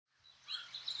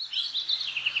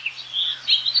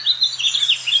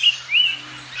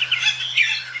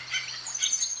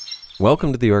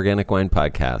Welcome to the Organic Wine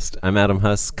Podcast. I'm Adam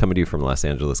Huss, coming to you from Los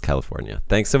Angeles, California.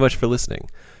 Thanks so much for listening.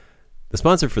 The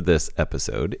sponsor for this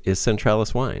episode is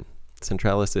Centralis Wine.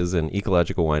 Centralis is an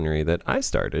ecological winery that I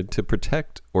started to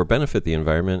protect or benefit the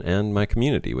environment and my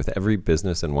community with every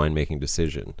business and winemaking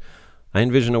decision. I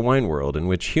envision a wine world in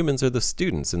which humans are the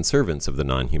students and servants of the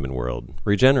non-human world,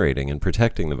 regenerating and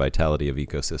protecting the vitality of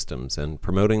ecosystems and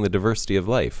promoting the diversity of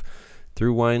life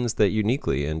through wines that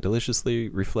uniquely and deliciously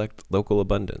reflect local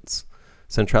abundance.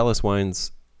 Centralis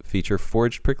wines feature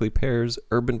foraged prickly pears,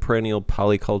 urban perennial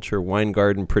polyculture wine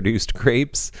garden produced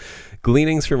grapes,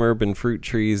 gleanings from urban fruit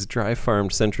trees, dry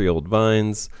farmed century-old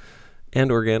vines,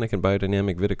 and organic and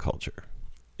biodynamic viticulture.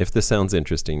 If this sounds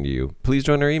interesting to you, please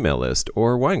join our email list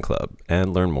or wine club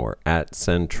and learn more at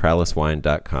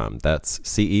centraliswine.com. That's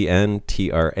CENTRALAS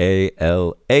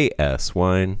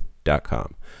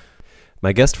wine.com.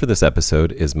 My guest for this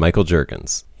episode is Michael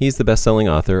Juergens. He's the best-selling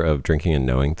author of Drinking and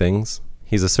Knowing Things.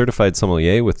 He's a certified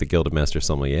sommelier with the Guild of Master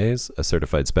Sommeliers, a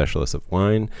certified specialist of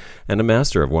wine, and a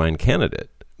Master of Wine candidate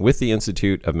with the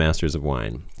Institute of Masters of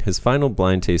Wine. His final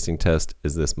blind tasting test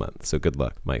is this month, so good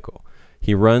luck, Michael.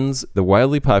 He runs the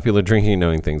wildly popular Drinking and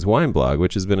Knowing Things wine blog,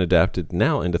 which has been adapted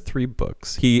now into 3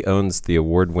 books. He owns the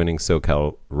award-winning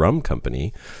SoCal Rum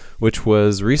Company, which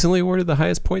was recently awarded the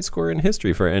highest point score in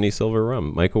history for any silver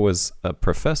rum. Michael was a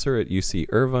professor at UC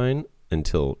Irvine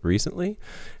until recently,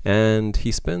 and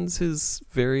he spends his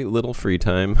very little free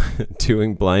time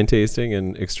doing blind tasting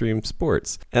and extreme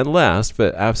sports. And last,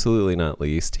 but absolutely not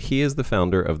least, he is the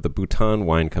founder of the Bhutan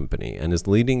Wine Company and is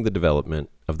leading the development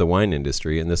of the wine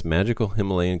industry in this magical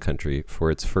Himalayan country for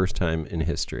its first time in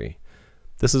history.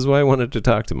 This is why I wanted to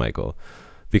talk to Michael.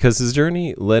 Because his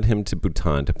journey led him to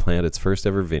Bhutan to plant its first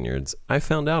ever vineyards, I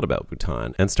found out about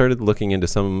Bhutan and started looking into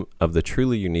some of the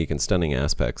truly unique and stunning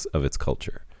aspects of its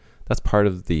culture. That's part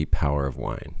of the power of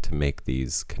wine, to make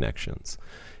these connections.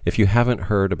 If you haven't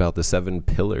heard about the 7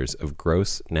 pillars of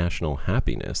gross national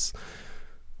happiness,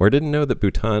 or didn't know that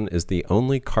Bhutan is the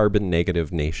only carbon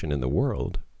negative nation in the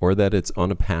world, or that it's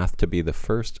on a path to be the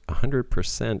first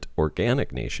 100%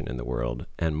 organic nation in the world,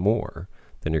 and more,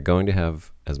 then you're going to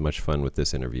have as much fun with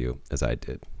this interview as I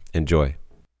did. Enjoy.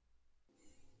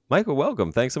 Michael,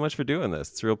 welcome. Thanks so much for doing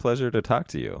this. It's a real pleasure to talk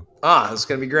to you. It's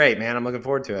going to be great, man. I'm looking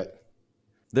forward to it.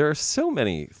 There are so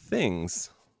many things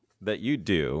that you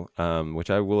do, which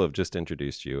I will have just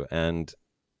introduced you. And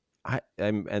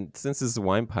and since this is a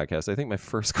wine podcast, I think my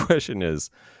first question is,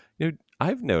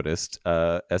 I've noticed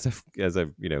as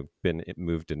I've been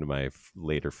moved into my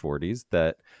later 40s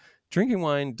that drinking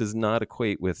wine does not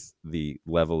equate with the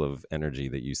level of energy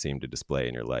that you seem to display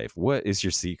in your life. What is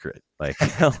your secret? Like,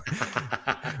 how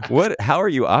are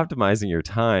you optimizing your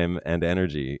time and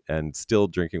energy and still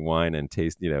drinking wine and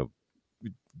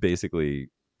basically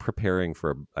preparing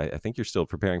for, I think you're still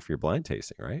preparing for your blind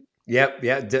tasting, right? Yep.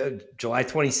 Yeah. July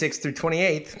 26th through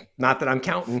 28th. Not that I'm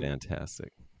counting.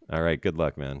 Fantastic. All right. Good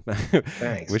luck, man.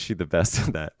 Thanks. Wish you the best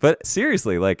of that. But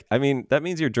seriously, that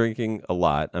means you're drinking a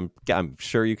lot. I'm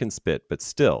sure you can spit, but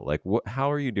still,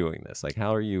 how are you doing this?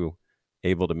 How are you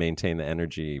able to maintain the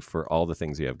energy for all the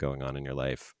things you have going on in your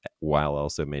life while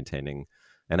also maintaining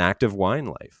an active wine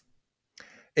life?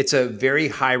 It's a very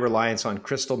high reliance on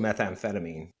crystal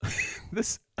methamphetamine.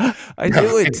 I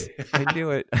knew it. I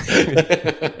knew it.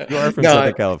 You are from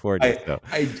Southern California.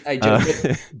 I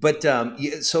joke. But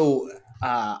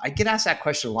I get asked that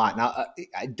question a lot. Now,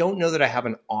 I don't know that I have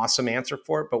an awesome answer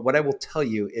for it, but what I will tell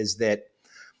you is that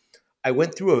I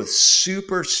went through a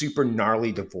super, super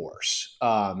gnarly divorce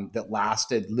that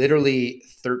lasted literally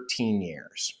 13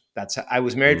 years. I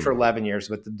was married for 11 years,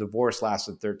 but the divorce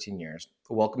lasted 13 years.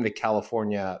 Welcome to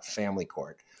California family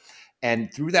court.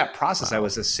 And through that process, I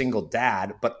was a single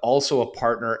dad, but also a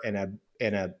partner in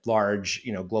a large,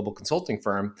 global consulting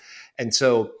firm. And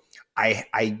so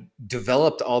I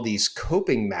developed all these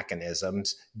coping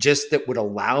mechanisms just that would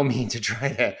allow me to try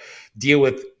to deal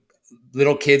with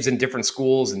little kids in different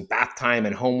schools and bath time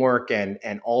and homework and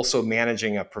also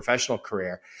managing a professional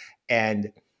career.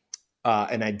 And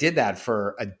I did that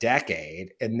for a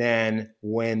decade. And then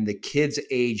when the kids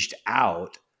aged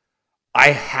out,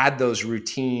 I had those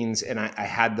routines and I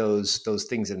had those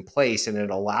things in place, and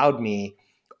it allowed me,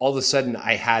 all of a sudden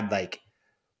I had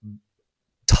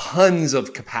tons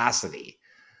of capacity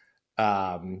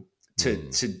to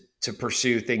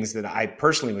pursue things that I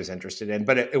personally was interested in.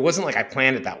 But it wasn't like I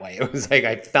planned it that way. It was like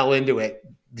I fell into it,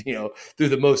 through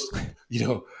the most,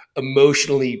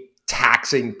 emotionally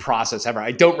taxing process ever.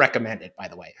 I don't recommend it, by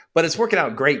the way, but it's working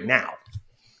out great now.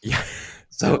 Yeah.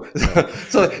 But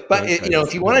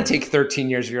if you want to take 13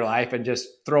 years of your life and just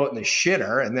throw it in the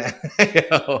shitter, and then,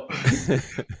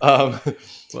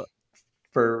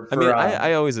 I mean,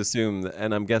 I always assume,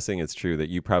 and I'm guessing it's true, that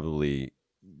you probably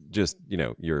just,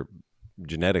 you're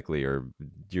genetically, or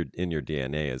you're in your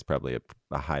DNA is probably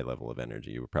a high level of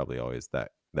energy. You were probably always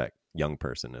that young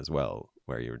person as well,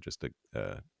 where you were just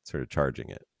sort of charging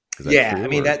it. Is that Yeah, true? I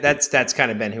mean that's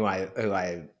kind of been who I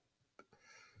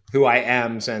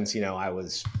am since I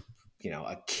was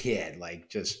a kid, like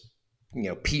just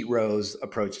Pete Rose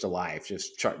approach to life,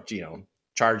 just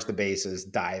charge the bases,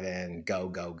 dive in, go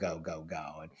go go go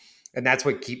go, and that's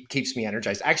what keeps me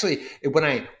energized. Actually,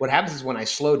 what happens is when I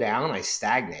slow down, I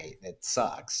stagnate. It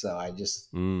sucks, so I just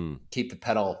keep the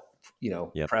pedal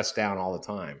Yep. pressed down all the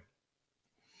time.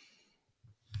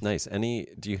 Nice.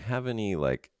 Do you have any,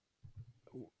 like,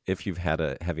 if you've had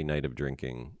a heavy night of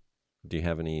drinking, do you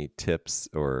have any tips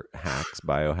or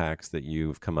biohacks that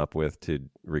you've come up with to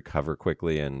recover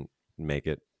quickly and make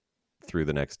it through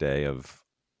the next day of,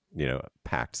 a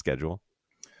packed schedule?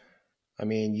 I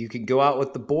mean, you can go out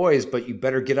with the boys, but you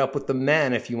better get up with the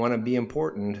men if you want to be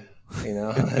important.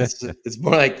 It's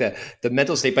more like the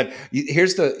mental state. But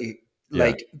here's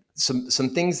some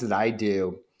things that I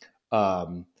do.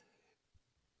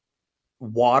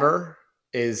 Water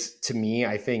is, to me,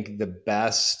 I think, the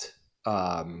best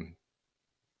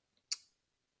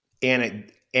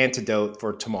antidote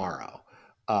for tomorrow.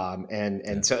 So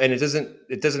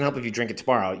it doesn't help if you drink it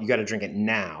tomorrow. You got to drink it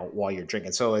now while you're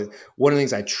drinking. So one of the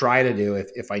things I try to do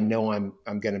if I know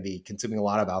I'm going to be consuming a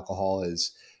lot of alcohol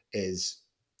is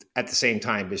at the same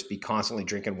time just be constantly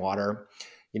drinking water.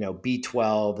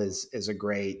 B12 is a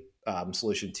great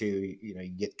solution too. You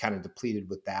get kind of depleted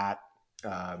with that.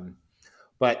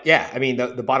 But yeah, I mean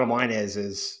the bottom line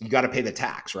is you got to pay the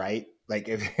tax, right? Like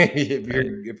if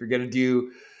you're going to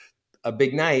do a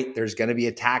big night, there's going to be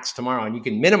a tax tomorrow, and you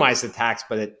can minimize the tax,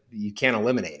 but you can't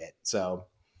eliminate it. So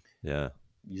I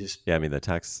mean the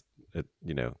tax, the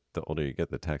older you get,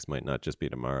 the tax might not just be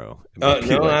tomorrow. No,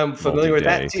 I'm familiar with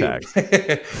that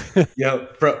too.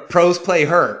 Pros play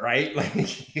hurt, right?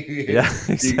 Like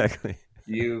exactly.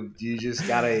 You just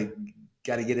gotta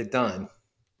get it done.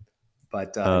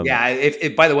 But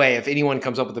if by the way, if anyone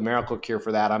comes up with a miracle cure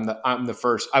for that, I'm the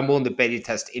first. I'm willing to beta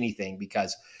test anything,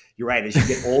 because you're right. As you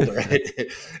get older,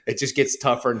 it just gets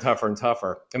tougher and tougher and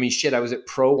tougher. I mean, shit. I was at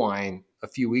Pro Wine a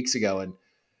few weeks ago,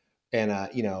 and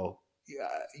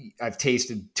I've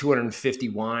tasted 250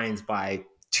 wines by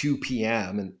 2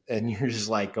 p.m. and you're just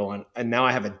like going, and now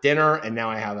I have a dinner, and now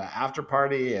I have an after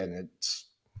party, and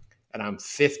I'm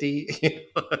 50.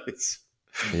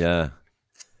 Yeah.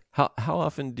 How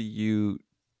often do you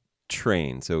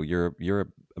train? So you're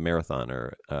a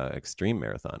marathoner, extreme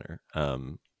marathoner.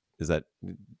 Is that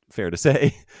fair to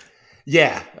say?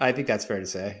 Yeah, I think that's fair to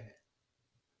say.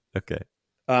 Okay.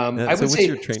 What's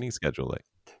your training schedule like?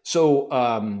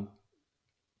 So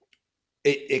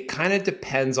it kind of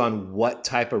depends on what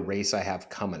type of race I have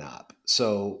coming up.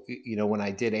 So, when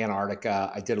I did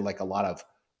Antarctica, I did like a lot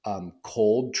of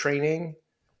cold training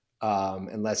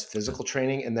and less physical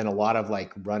training, and then a lot of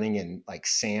like running in like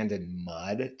sand and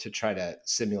mud to try to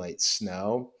simulate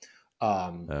snow.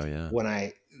 When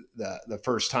the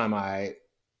first time I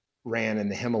ran in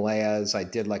the Himalayas, I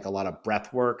did like a lot of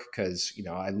breath work because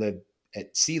I live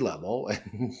at sea level,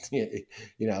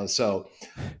 and so.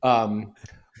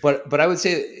 But I would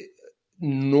say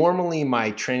normally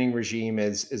my training regime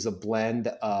is a blend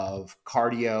of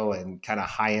cardio and kind of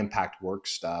high impact work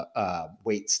stuff,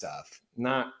 weight stuff.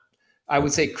 I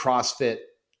would say CrossFit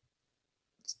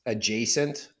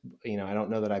adjacent. I don't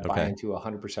know that I buy into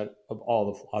 100% of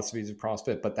all the philosophies of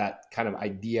CrossFit, but that kind of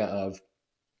idea of,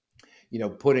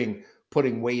 putting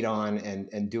weight on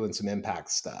and doing some impact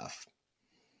stuff.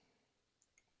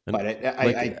 But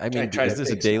I try is this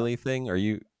a daily thing? Are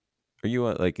you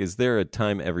like, is there a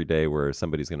time every day where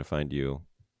somebody's going to find you,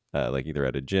 like either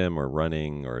at a gym or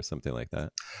running or something like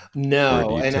that?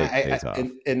 No,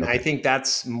 and I think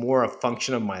that's more a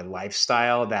function of my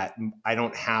lifestyle, that I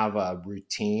don't have a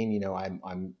routine.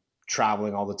 I'm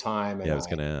traveling all the time. And I was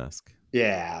going to ask.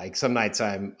 Yeah, like some nights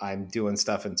I'm doing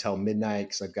stuff until midnight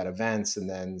because I've got events, and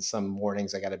then some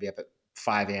mornings I got to be up at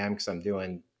 5 a.m. because I'm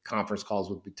doing conference calls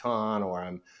with Bhutan, or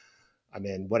I'm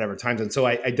in whatever time zone. So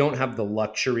I don't have the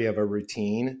luxury of a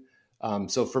routine.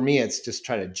 So for me, it's just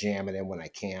try to jam it in when I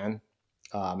can.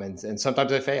 And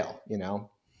sometimes I fail,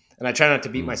 and I try not to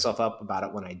beat myself up about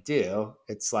it when I do.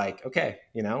 It's like, okay,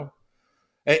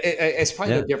 it's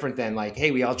probably no different than like,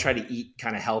 hey, we all try to eat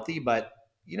kind of healthy, but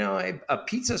a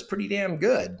pizza is pretty damn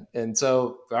good. And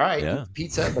so, all right, eat the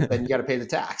pizza, but then you got to pay the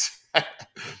tax.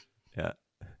 Yeah.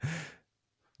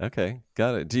 Okay,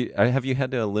 got it. Have you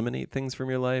had to eliminate things from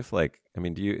your life? Like, I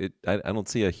mean, I don't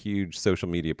see a huge social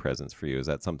media presence for you. Is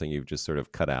that something you've just sort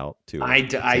of cut out to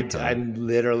save time? I'm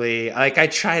literally like, I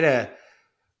try to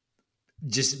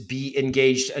just be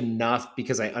engaged enough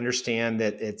because I understand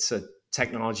that it's a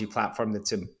technology platform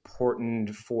that's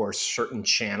important for certain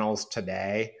channels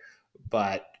today,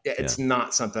 but Yeah, it's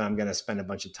not something I'm going to spend a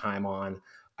bunch of time on.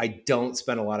 I don't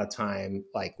spend a lot of time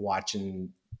like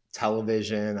watching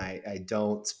television. I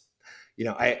don't,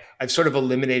 I've sort of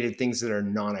eliminated things that are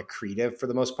non-accretive for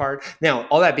the most part. Now,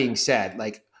 all that being said,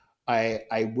 like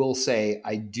I will say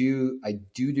I do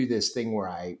this thing where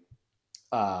I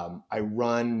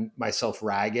run myself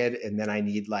ragged, and then I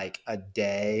need like a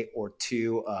day or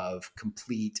two of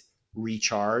complete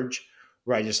recharge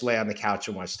where I just lay on the couch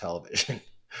and watch television.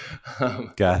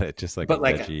 um, got it. Just like a but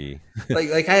veggie.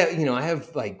 like I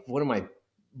have like one of my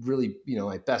really,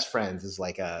 my best friends is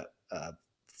like a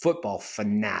football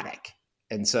fanatic,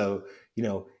 and so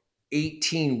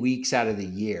 18 weeks out of the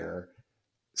year,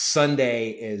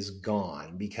 Sunday is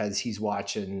gone because he's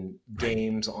watching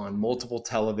games on multiple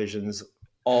televisions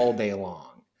all day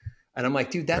long. And I'm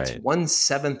like, dude, that's Right.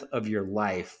 1/7 of your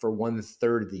life for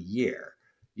 1/3 of the year.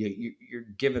 You're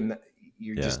giving that,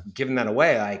 you're Yeah. just giving that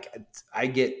away. Like I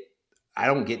get, I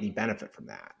don't get any benefit from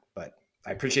that, but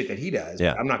I appreciate that he does, but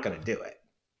Yeah. I'm not going to do it.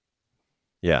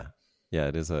 Yeah. Yeah.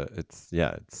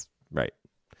 It's right.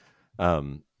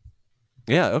 Um,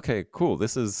 yeah. Okay, cool.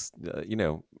 This is,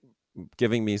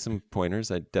 giving me some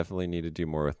pointers. I definitely need to do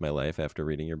more with my life after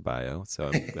reading your bio.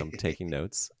 So I'm taking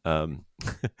notes. Um,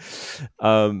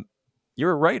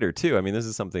 you're a writer too. I mean, this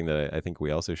is something that I think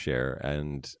we also share.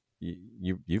 And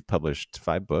you've published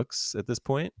 5 books at this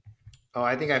point. Oh,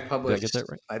 Did I get that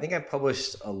right? I think I've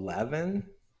published 11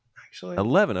 actually.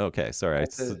 11. Okay, sorry.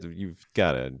 That's a, You've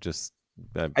got to just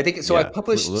I think so. yeah.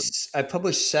 I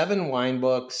published 7 wine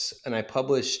books, and I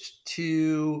published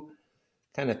 2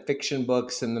 kind of fiction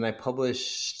books, and then I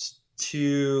published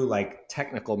 2 like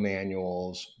technical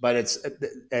manuals. But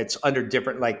it's under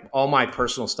different, like all my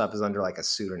personal stuff is under like a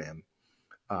pseudonym,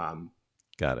 um,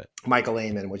 Got it. Michael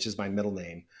Amon, which is my middle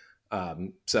name.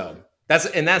 So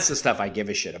that's the stuff I give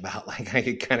a shit about. Like I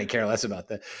could kind of care less about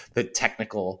the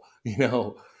technical,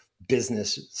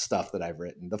 business stuff that I've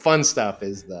written. The fun stuff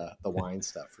is the wine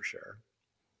stuff for sure.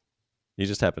 You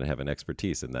just happen to have an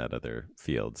expertise in that other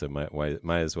field, so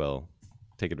might as well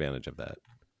take advantage of that.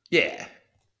 Yeah.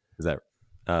 Is that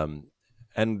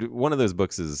and one of those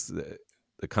books is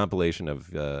the compilation of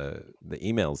the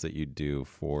emails that you do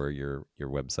for your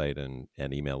website and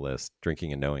email list,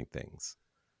 Drinking and Knowing Things.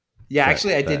 Yeah,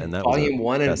 actually, I did And that was a volume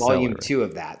 1 and bestseller, volume right? 2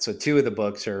 of that. So 2 of the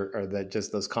books are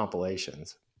just those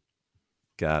compilations.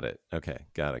 Got it. Okay,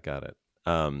 got it.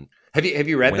 Have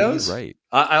you read When do you those? write?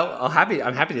 I'm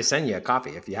happy to send you a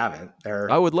copy if you haven't.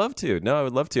 I would love to. No, I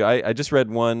would love to. I just read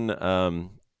one,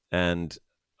 and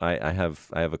I have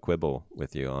a quibble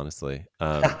with you, honestly.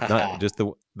 Not just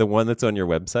the one that's on your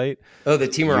website. Oh, the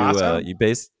You Timorasso? you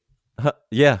base,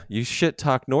 yeah, you shit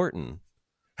talk Norton.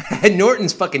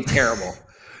 Norton's fucking terrible.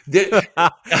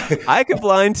 I could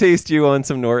blind taste you on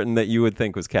some Norton that you would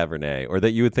think was Cabernet or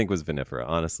that you would think was vinifera.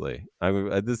 Honestly, I'm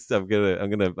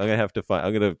gonna have to find.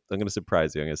 I'm gonna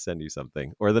surprise you. I'm gonna send you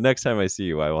something. Or the next time I see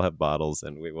you, I will have bottles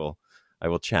and I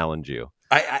will challenge you.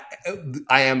 I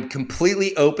am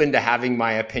completely open to having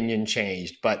my opinion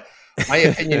changed, but my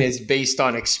opinion is based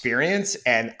on experience,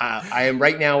 and I am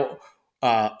right now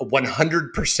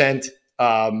 100%.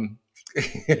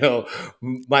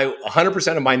 My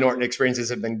 100% of my Norton experiences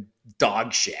have been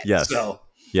dog shit. Yes. So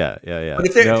Yeah. but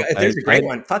if there's a great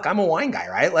one, fuck, I'm a wine guy,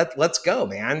 right? Let's go,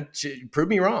 man. Prove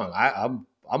me wrong. I'm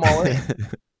all in.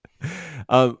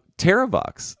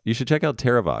 Terravox. You should check out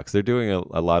Terravox. They're doing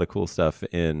a lot of cool stuff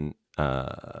in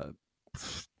and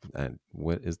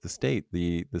what is the state?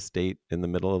 The state in the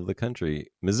middle of the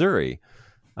country, Missouri.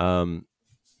 And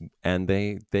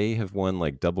they have won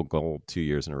like double gold 2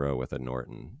 years in a row with a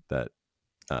Norton that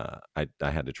I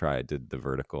had to try. I did the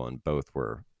vertical, and both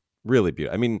were really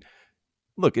beautiful. I mean,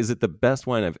 look, is it the best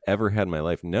wine I've ever had in my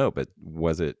life? No, but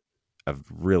was it a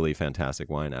really fantastic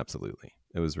wine? Absolutely.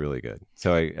 It was really good.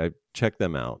 So I checked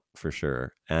them out for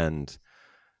sure. And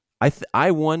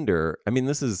I wonder, I mean,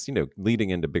 this is,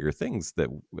 leading into bigger things that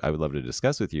I would love to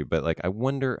discuss with you, but like, I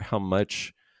wonder how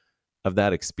much of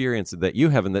that experience that you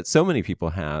have and that so many people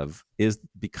have is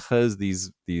because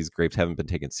these grapes haven't been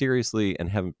taken seriously and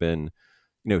haven't been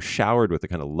showered with the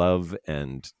kind of love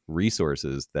and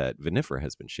resources that vinifera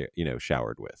has been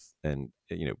showered with, and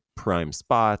prime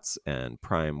spots and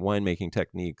prime winemaking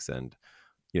techniques and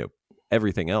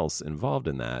everything else involved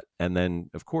in that. And then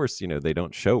of course, they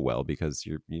don't show well because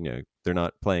they're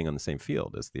not playing on the same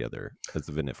field as the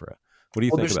vinifera. What do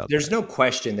you Well, think there's about there's that? no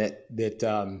question that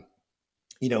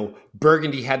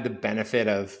Burgundy had the benefit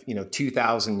of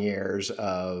 2,000 years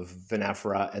of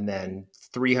vinifera and then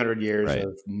 300 years Right.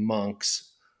 of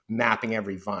monks mapping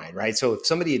every vine, right? So if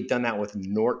somebody had done that with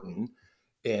Norton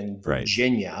in Right.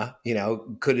 Virginia,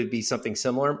 could it be something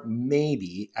similar?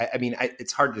 Maybe. I mean,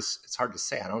 it's hard to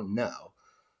say. I don't know.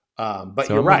 But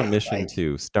So you're I'm on a right. mission Like,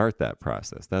 to start that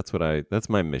process. That's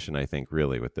my mission, I think,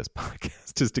 really, with this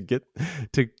podcast, is to get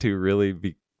to really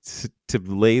be to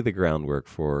lay the groundwork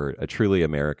for a truly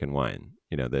American wine,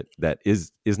 that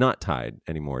is not tied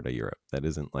anymore to Europe. That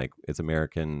isn't like it's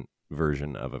American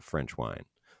version of a French wine,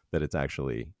 that it's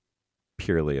actually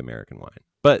purely American wine.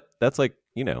 But that's like,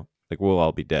 like we'll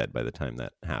all be dead by the time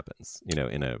that happens,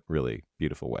 in a really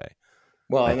beautiful way,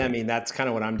 well, I and I think. mean, that's kind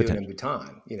of what I'm doing in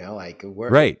Potentially. Bhutan. Like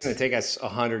it's Right. going to take us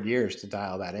 100 years to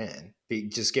dial that in,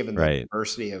 just given the Right.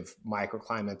 diversity of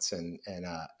microclimates and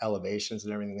elevations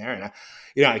and everything there.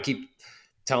 And I keep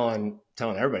telling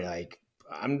everybody, like,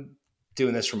 I'm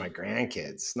doing this for my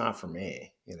grandkids, not for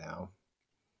me.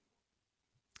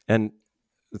 And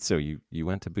so you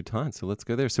went to Bhutan, so let's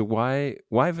go there. So why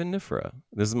vinifera?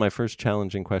 This is my first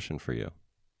challenging question for you.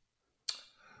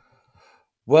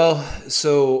 Well,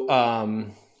 so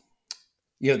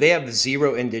they have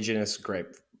 0 indigenous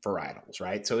grape varietals,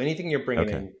 right? So anything you're bringing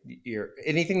Okay. in,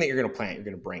 anything that you're going to plant, you're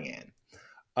going to bring in.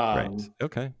 Right.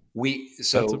 Okay.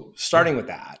 That's a yeah. Starting with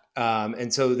that,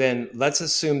 and so then let's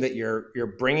assume that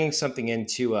you're bringing something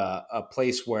into a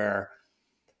place where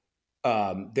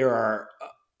there are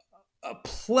a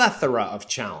plethora of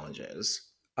challenges,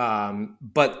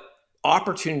 but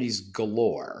opportunities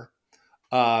galore.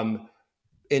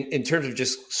 In terms of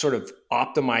just sort of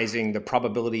optimizing the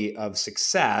probability of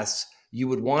success, you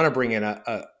would want to bring in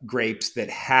a grapes that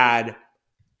had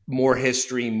more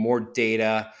history, more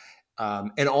data,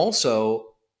 and also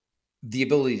the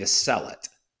ability to sell it,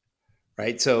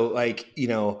 right? So, like,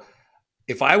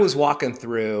 if I was walking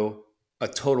through a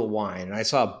Total Wine and I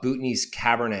saw a Bhutanese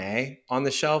Cabernet on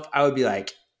the shelf, I would be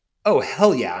like, oh,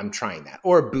 hell yeah, I'm trying that.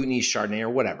 Or a Bhutanese Chardonnay or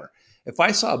whatever. If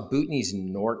I saw a Bhutanese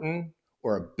Norton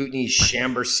or a Bhutanese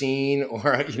Chambourcine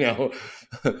or,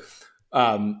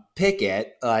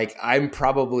 Pickett, like, I'm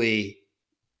probably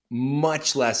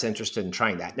much less interested in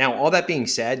trying that. Now, all that being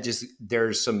said, just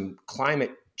there's some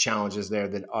climate challenges there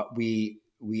that we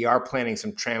are planning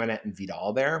some Traminette and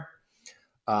Vidal there,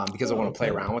 because I Oh, want to play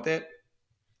okay. around with it.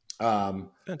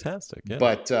 Fantastic. Yeah.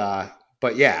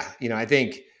 But yeah, I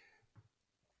think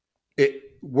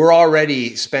we're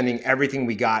already spending everything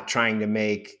we got trying to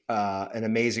make an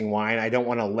amazing wine. I don't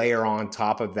want to layer on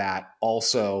top of that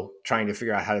also trying to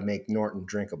figure out how to make Norton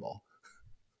drinkable.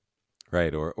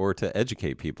 Right. Or to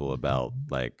educate people about,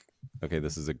 like, okay,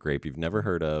 this is a grape you've never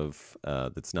heard of,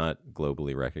 that's not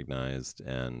globally recognized,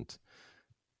 and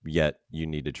yet you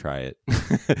need to try it.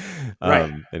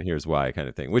 Right. And here's why, kind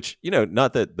of thing. Which,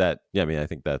 not that yeah, I mean, I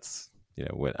think that's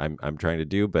what I'm trying to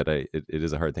do, but it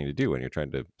is a hard thing to do when you're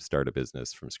trying to start a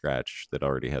business from scratch that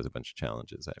already has a bunch of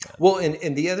challenges, I imagine. Well,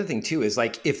 and the other thing too is,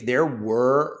 like, if there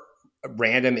were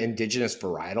random indigenous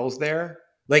varietals there,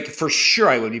 like, for sure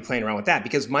I would be playing around with that,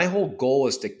 because my whole goal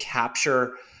is to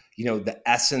capture the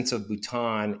essence of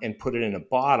Bhutan and put it in a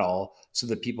bottle so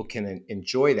that people can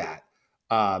enjoy that.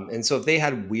 And so if they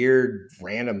had weird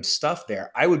random stuff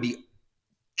there, I would be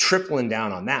tripling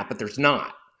down on that, but there's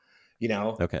not.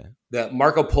 Okay. The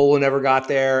Marco Polo never got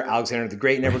there. Alexander the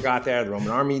Great never Right. got there. The Roman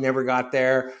army never got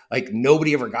there. Like,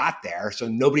 nobody ever got there. So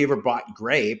nobody ever bought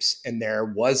grapes, and there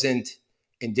wasn't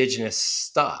indigenous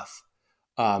stuff.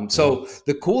 So Right.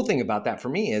 the cool thing about that for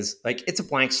me is, like, it's a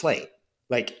blank slate.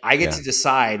 Like, I get Yeah. to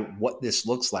decide what this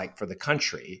looks like for the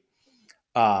country.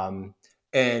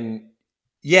 And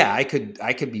yeah, I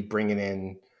could be bringing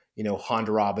in,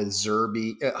 Hammurabi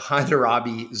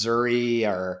Zuri,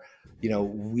 or,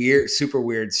 weird, super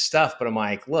weird stuff. But I'm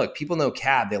like, look, people know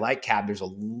cab. They like cab. There's a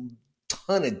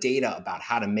ton of data about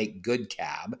how to make good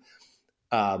cab.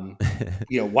 Why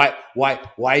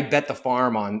bet the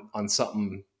farm on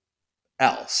something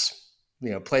else?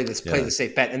 Play the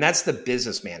safe bet. And that's the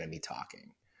businessman in me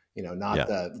talking, not Yeah.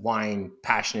 the wine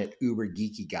passionate, uber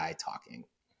geeky guy talking.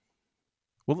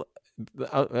 Well,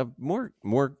 I have more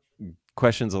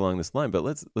questions along this line, but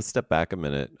let's step back a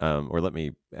minute, or let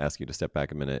me ask you to step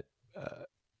back a minute,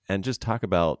 and just talk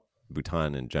about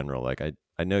Bhutan in general. Like,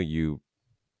 I know you,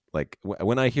 like,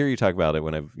 when I hear you talk about it,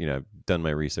 when I've done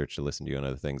my research to listen to you and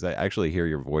other things, I actually hear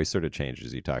your voice sort of change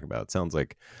as you talk about it. It sounds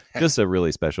like just a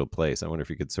really special place. I wonder if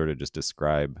you could sort of just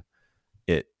describe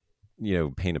it,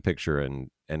 paint a picture and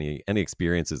any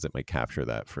experiences that might capture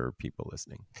that for people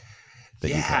listening.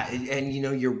 Yeah, and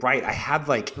you're right. I have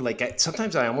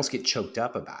sometimes I almost get choked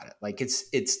up about it. Like it's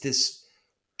this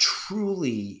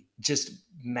truly just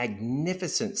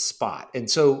magnificent spot. And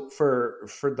so for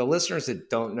the listeners that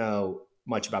don't know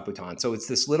much about Bhutan, so it's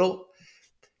this little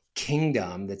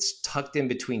kingdom that's tucked in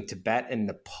between Tibet and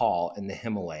Nepal and the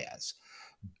Himalayas.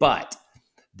 But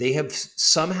they have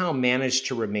somehow managed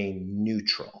to remain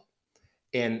neutral.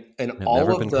 And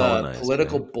all of the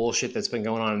political bullshit that's been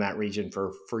going on in that region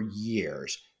for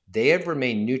years, they have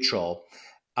remained neutral,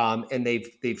 and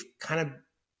they've kind of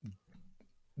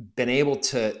been able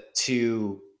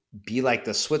to be like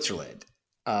the Switzerland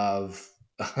of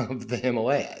the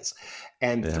Himalayas,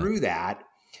 and through that,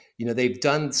 they've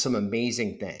done some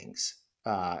amazing things.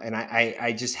 And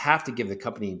I just have to give the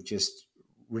company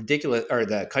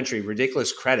the country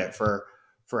ridiculous credit for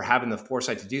having the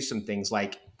foresight to do some things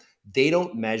like. They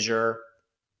don't measure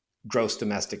gross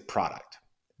domestic product.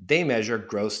 They measure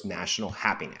gross national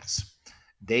happiness.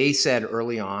 They said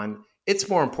early on, it's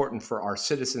more important for our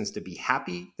citizens to be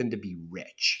happy than to be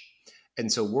rich.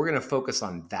 And so we're going to focus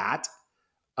on that.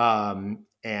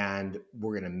 And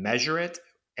we're going to measure it,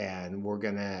 and we're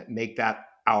going to make that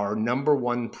our number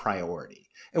one priority.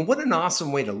 And what an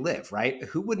awesome way to live, right?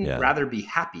 Who wouldn't rather be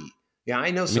happy? Yeah,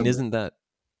 I know. Isn't that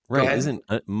right? Isn't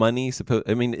money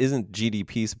isn't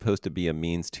GDP supposed to be a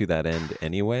means to that end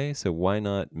anyway? So why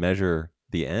not measure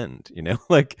the end?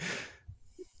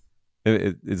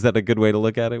 Is that a good way to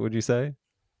look at it, would you say?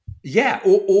 Yeah.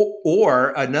 Or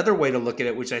another way to look at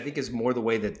it, which I think is more the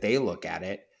way that they look at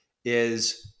it,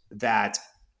 is that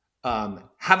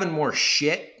having more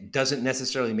shit doesn't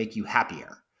necessarily make you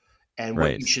happier. And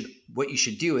what you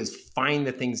should do is find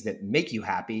the things that make you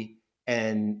happy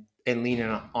and lean in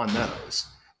on those.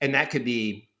 And that could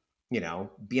be,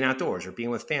 being outdoors or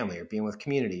being with family or being with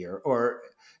community, or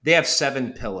they have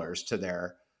 7 pillars to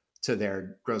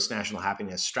their gross national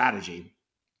happiness strategy.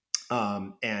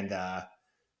 And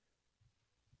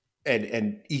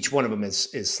each one of them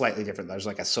is slightly different. There's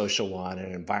like a social one and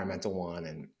an environmental one.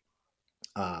 And,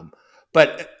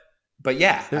 but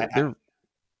yeah,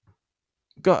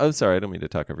 I'm sorry, I don't mean to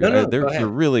talk over you. No, they're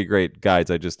really great guides.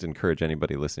 I just encourage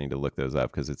anybody listening to look those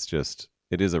up, because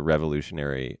it is a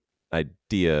revolutionary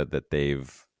idea that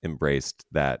they've embraced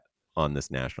that on this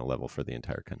national level for the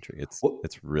entire country.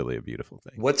 It's really a beautiful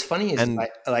thing. What's funny is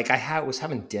I was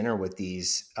having dinner with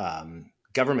these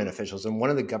government officials, and one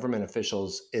of the government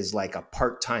officials is like a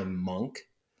part-time monk.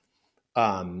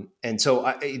 And so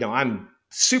I'm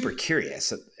super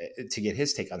curious to get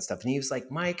his take on stuff. And he was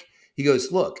like, Mike, he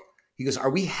goes, look,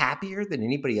 are we happier than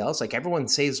anybody else? Like everyone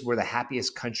says we're the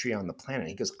happiest country on the planet.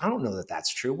 He goes, I don't know that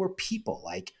that's true. We're people.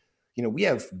 Like, we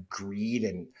have greed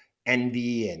and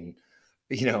envy and,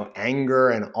 anger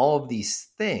and all of these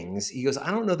things. He goes,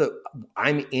 I don't know that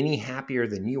I'm any happier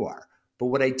than you are. But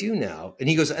what I do know, and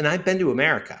he goes, and I've been to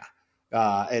America,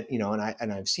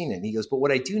 and I've seen it. And he goes, but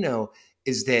what I do know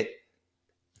is that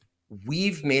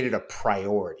we've made it a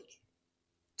priority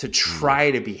to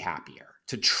try to be happier,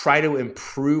 to try to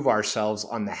improve ourselves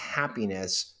on the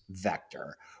happiness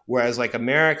vector. Whereas like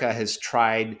America has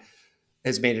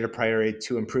made it a priority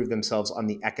to improve themselves on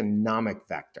the economic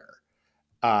vector.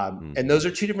 And those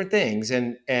are two different things.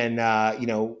 And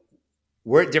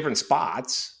we're at different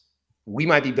spots. We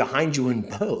might be behind you in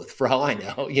both for all I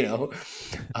know,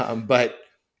 but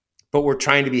we're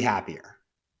trying to be happier.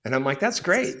 And I'm like, that's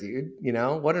great, dude.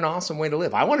 What an awesome way to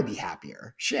live. I want to be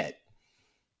happier. Shit.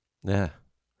 Yeah.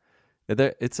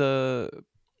 Is it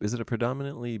a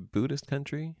predominantly Buddhist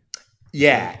country?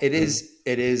 Yeah, it is.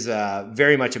 It is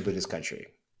very much a Buddhist country.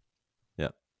 Yeah.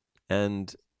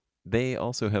 And they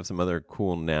also have some other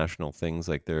cool national things,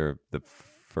 like they're the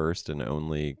first and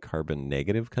only carbon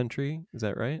negative country. Is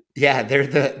that right? Yeah, they're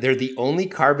the only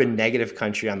carbon negative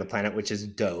country on the planet, which is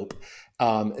dope.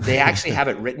 They actually have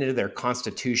it written into their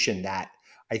constitution that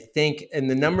I think, and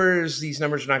these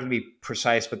numbers are not going to be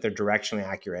precise, but they're directionally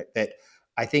accurate, that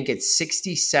I think it's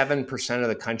 67% of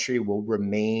the country will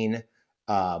remain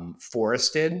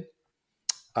forested.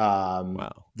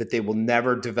 Wow. That they will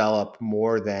never develop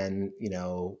more than,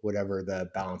 whatever the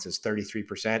balance is,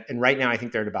 33%. And right now I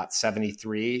think they're at about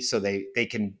 73. So they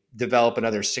can develop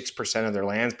another 6% of their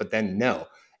lands, but then no,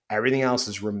 everything else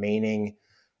is remaining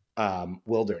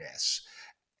wilderness.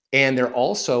 And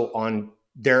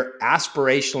they're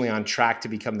aspirationally on track to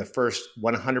become the first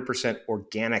 100%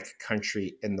 organic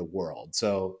country in the world.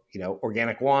 So,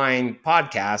 organic wine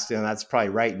podcast, that's probably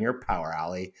right in your power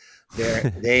alley.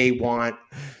 They want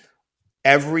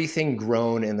everything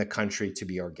grown in the country to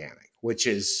be organic, which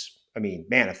is,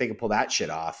 if they can pull that shit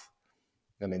off,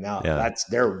 I mean, now Yeah.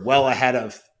 they're well ahead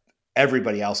of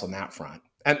everybody else on that front.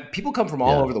 And people come from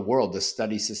all over the world to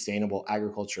study sustainable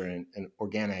agriculture and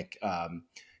organic,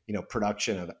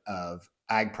 production of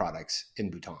ag products in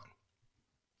Bhutan.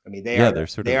 I mean, they are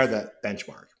the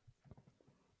benchmark.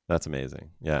 That's amazing.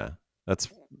 Yeah, that's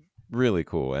really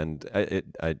cool. And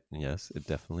yes, it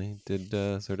definitely did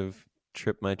sort of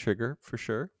trip my trigger for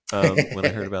sure when I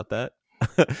heard about that.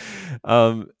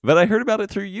 But I heard about it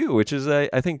through you, which is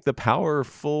I think the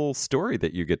powerful story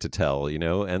that you get to tell,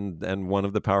 and one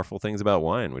of the powerful things about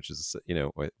wine, which is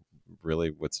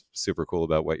really what's super cool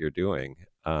about what you're doing.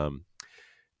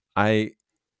 I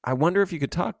wonder if you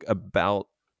could talk about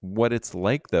what it's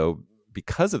like, though,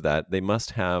 because of that. They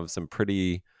must have some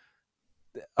pretty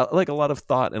like a lot of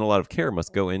thought and a lot of care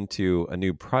must go into a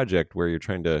new project where you're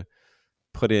trying to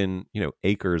put in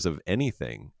acres of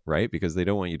anything, right? Because they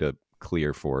don't want you to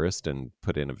clear forest and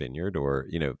put in a vineyard or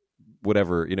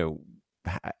whatever.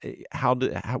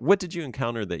 What did you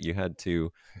encounter that you had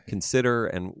to consider,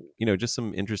 and just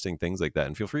some interesting things like that?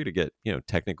 And feel free to get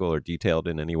technical or detailed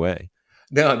in any way.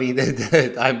 No, I mean,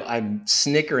 I'm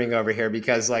snickering over here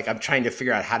because like I'm trying to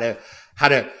figure out how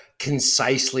to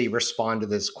concisely respond to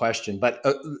this question, but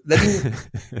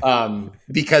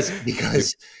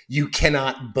because you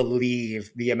cannot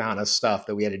believe the amount of stuff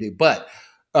that we had to do. But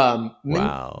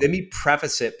wow. Let me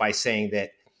preface it by saying that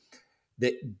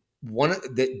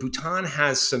Bhutan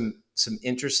has some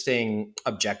interesting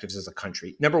objectives as a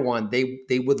country. Number one,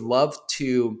 they would love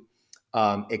to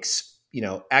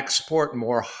export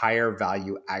more higher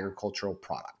value agricultural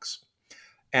products.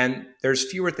 And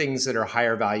there's fewer things that are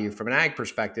higher value from an ag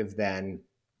perspective than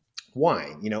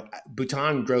wine.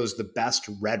 Bhutan grows the best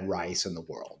red rice in the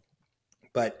world,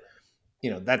 but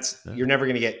you're never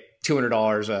going to get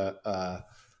 $200 a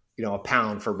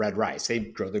pound for red rice. They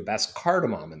grow their best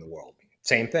cardamom in the world.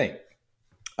 Same thing.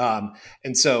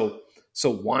 And so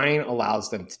wine allows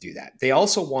them to do that. They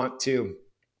also want to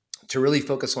really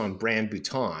focus on brand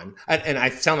Bhutan. And I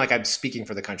sound like I'm speaking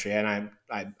for the country, and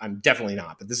I'm definitely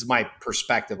not, but this is my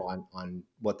perspective on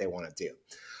what they want to do.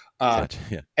 Gotcha.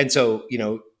 Yeah. And so,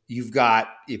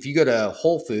 if you go to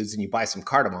Whole Foods and you buy some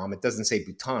cardamom, it doesn't say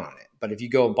Bhutan on it. But if you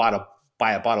go and buy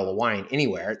a bottle of wine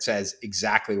anywhere, it says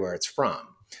exactly where it's from.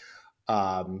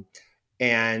 And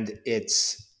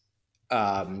it's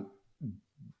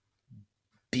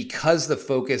because the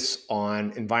focus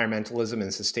on environmentalism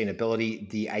and sustainability,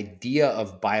 the idea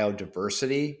of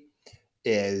biodiversity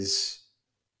is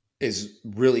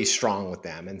really strong with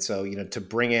them. And so, to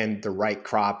bring in the right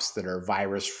crops that are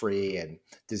virus-free and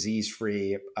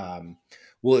disease-free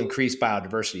will increase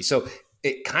biodiversity. So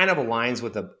it kind of aligns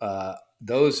with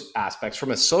those aspects.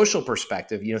 From a social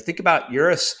perspective, think about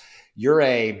we're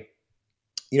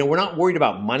not worried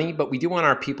about money, but we do want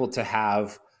our people to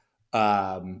have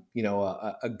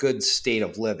a good state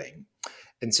of living.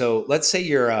 And so let's say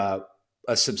you're a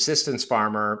subsistence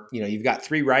farmer, you've got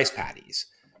 3 rice paddies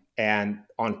and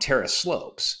on terrace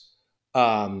slopes,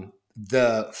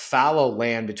 the fallow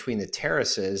land between the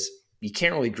terraces, you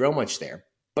can't really grow much there,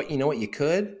 but you know what you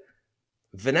could?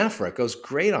 Vinifera goes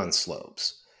great on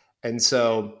slopes. And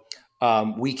so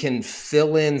we can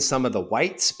fill in some of the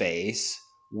white space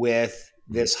with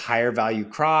this higher value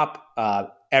crop.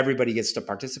 Everybody gets to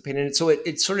participate in it. So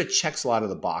it sort of checks a lot of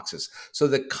the boxes. So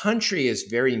the country is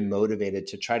very motivated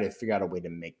to try to figure out a way to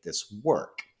make this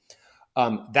work.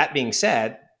 That being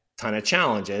said, ton of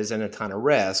challenges and a ton of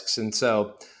risks. And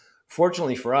so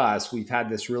fortunately for us, we've had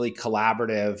this really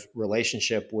collaborative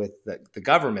relationship with the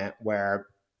government where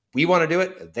we want to do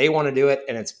it, they want to do it.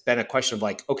 And it's been a question of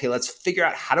like, okay, let's figure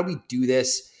out how do we do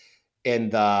this in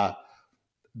the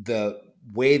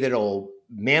way that'll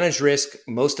manage risk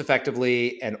most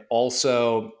effectively, and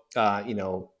also,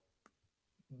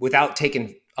 without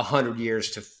taking 100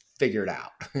 years to figure it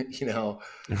out,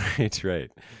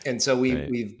 Right. And so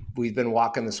we've been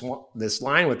walking this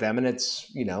line with them, and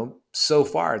it's, so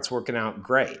far it's working out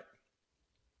great.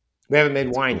 We haven't made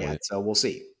wine yet, so we'll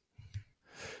see.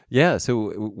 Yeah.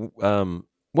 So,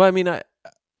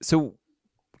 so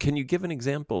can you give an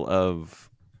example of,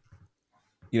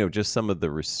 just some of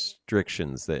the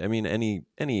restrictions that, anything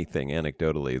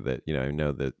anecdotally that, I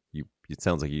know that it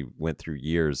sounds like you went through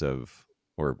years of,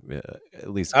 or at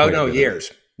least. Oh, no, years.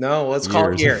 No, let's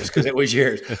call it years because it was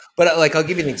years. But I'll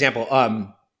give you an example.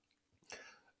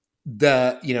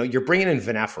 You're bringing in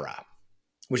vinifera,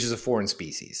 which is a foreign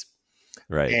species.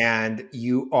 Right. And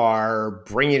you are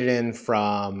bringing it in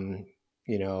from,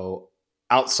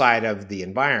 outside of the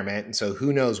environment. And so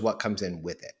who knows what comes in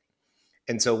with it.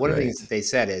 And so one of the things that they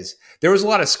said is there was a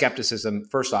lot of skepticism,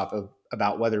 first off,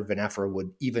 about whether vinifera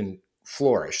would even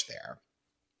flourish there.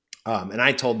 And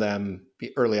I told them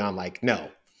early on, like, no,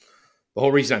 the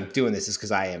whole reason I'm doing this is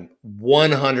because I am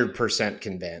 100%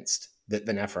 convinced that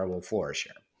vinifera will flourish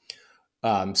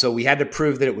here. So we had to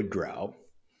prove that it would grow.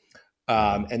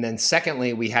 And then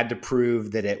secondly, we had to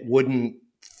prove that it wouldn't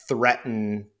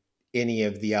threaten any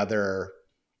of the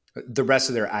rest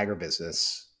of their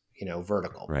agribusiness,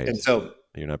 vertical. Right. And so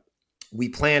we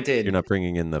planted. You're not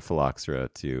bringing in the phylloxera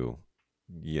to,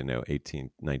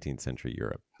 18th, 19th century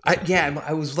Europe.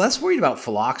 I was less worried about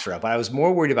phylloxera, but I was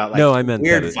more worried about I meant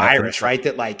weird virus, right?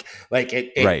 That right.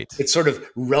 It's sort of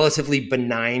relatively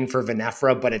benign for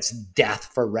vinifera, but it's death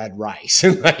for red rice.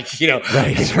 Right.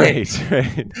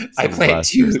 I plant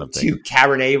two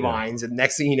Cabernet vines, and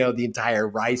next thing you know, the entire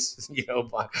rice.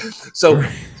 So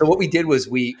what we did was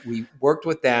we worked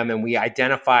with them, and we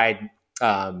identified.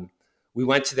 We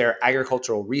went to their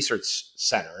agricultural research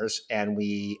centers and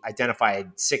we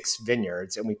identified 6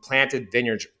 vineyards, and we planted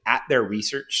vineyards at their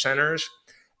research centers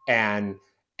and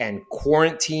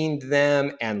quarantined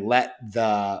them and let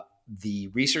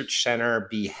the research center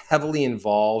be heavily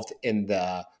involved in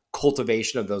the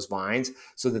cultivation of those vines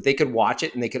so that they could watch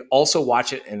it, and they could also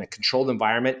watch it in a controlled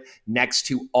environment next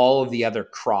to all of the other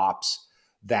crops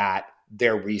that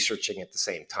they're researching at the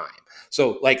same time.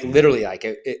 So literally,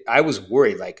 I was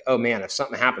worried, oh man, if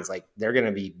something happens, they're going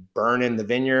to be burning the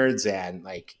vineyards and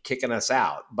kicking us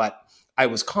out. But I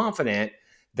was confident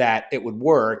that it would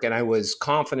work. And I was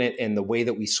confident in the way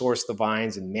that we sourced the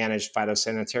vines and managed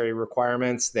phytosanitary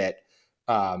requirements that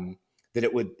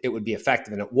it would be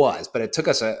effective, and it was. But it took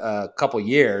us a couple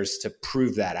years to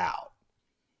prove that out.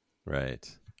 Right.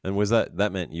 And was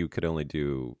that meant you could only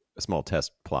do a small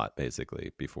test plot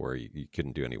basically before you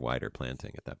couldn't do any wider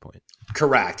planting at that point?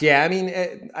 Correct. Yeah. I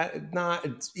mean, not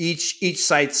each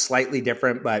site's slightly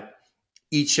different, but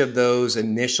each of those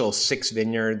initial 6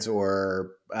 vineyards,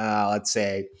 or let's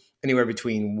say anywhere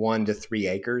between 1 to 3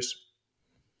 acres.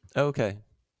 Okay.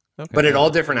 But at all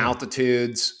different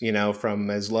altitudes, from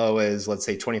as low as, let's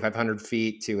say, 2,500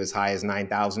 feet to as high as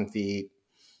 9,000 feet,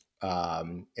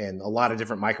 and a lot of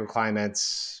different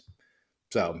microclimates.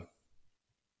 So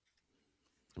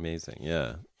amazing.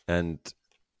 Yeah. And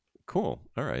cool.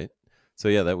 All right. So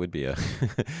yeah, that would be an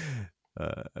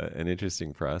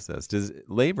interesting process. Does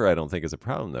labor, I don't think, is a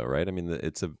problem though, right? I mean,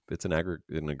 it's an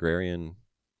agrarian.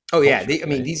 Oh yeah.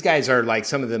 These guys are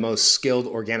some of the most skilled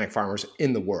organic farmers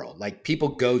in the world. People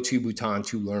go to Bhutan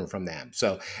to learn from them.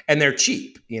 So, and they're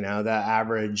cheap. The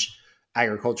average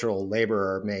agricultural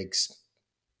laborer makes,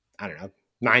 I don't know,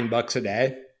 $9 a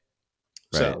day.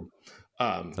 Right. So,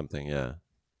 something. Yeah.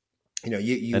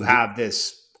 You have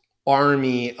this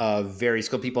army of very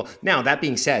skilled people. Now, that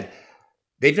being said,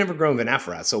 they've never grown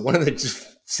vinifera. So one of the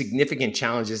significant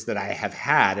challenges that I have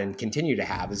had and continue to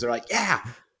have is they're like, yeah,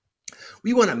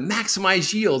 we want to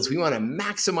maximize yields. We want to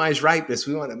maximize ripeness.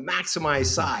 We want to maximize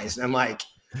size. And I'm like,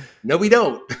 no, we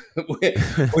don't.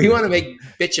 We want to make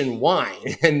bitchin'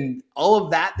 wine. And all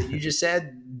of that you just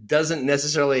said doesn't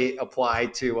necessarily apply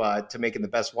to making the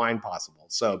best wine possible.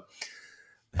 So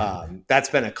that's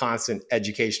been a constant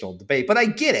educational debate, but I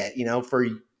get it, for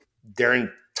their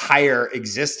entire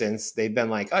existence, they've been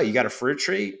like, oh, you got a fruit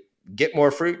tree, get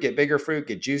more fruit, get bigger fruit,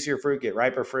 get juicier fruit, get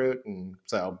riper fruit. And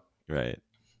so right,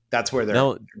 that's where their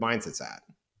mindset's at.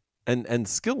 And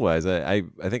skill wise, I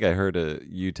think I heard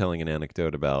you telling an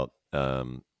anecdote about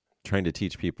trying to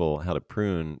teach people how to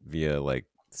prune via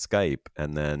Skype,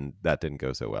 and then that didn't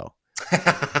go so well.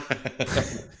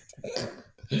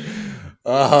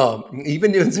 Oh, you've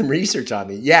been doing some research on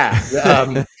me. Yeah.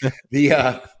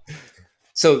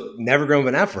 So never grown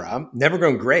vinifera, never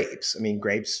grown grapes. I mean,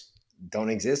 grapes don't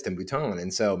exist in Bhutan.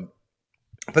 And so,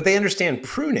 but they understand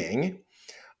pruning.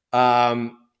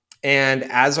 And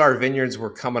as our vineyards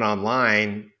were coming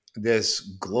online, this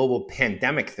global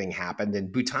pandemic thing happened,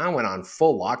 and Bhutan went on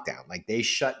full lockdown. They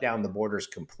shut down the borders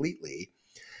completely.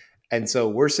 And so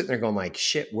we're sitting there going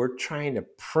shit, we're trying to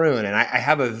prune. And I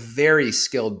have a very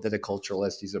skilled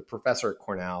viticulturalist. He's a professor at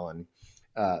Cornell and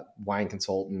wine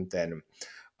consultant. And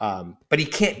but he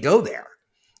can't go there.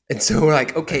 And so we're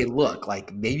like, okay, look,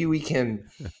 maybe we can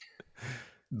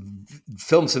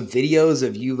film some videos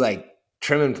of you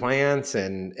trimming plants.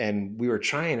 And we were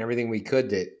trying everything we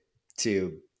could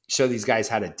to show these guys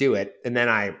how to do it. And then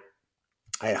I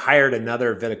hired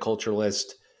another viticulturalist,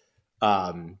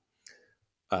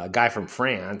 a guy from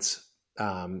France,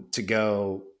 to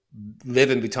go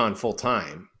live in Bhutan full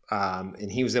time.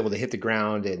 And he was able to hit the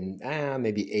ground in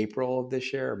maybe April of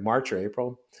this year, March or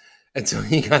April. And so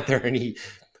he got there, and the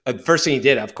first thing he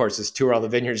did, of course, is tour all the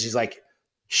vineyards. He's like,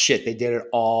 shit, they did it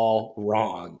all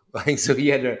wrong. So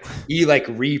he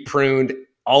re-pruned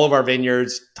all of our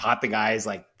vineyards, taught the guys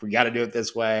like, we got to do it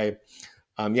this way.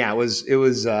 Yeah, it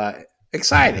was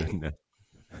exciting.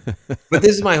 But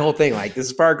this is my whole thing. Like, this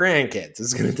is for our grandkids. This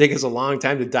is going to take us a long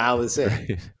time to dial this in.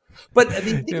 Right. But I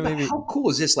mean, think about how cool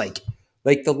is this? Like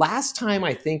the last time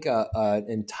I think an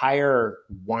entire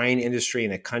wine industry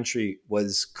in a country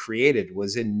was created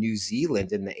was in New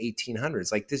Zealand in the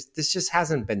 1800s. Like this just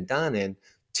hasn't been done in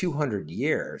 200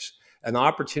 years. An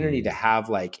opportunity to have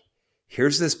like,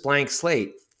 here's this blank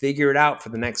slate, figure it out for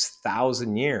the next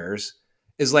 1,000 years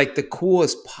is like the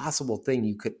coolest possible thing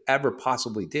you could ever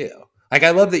possibly do. Like,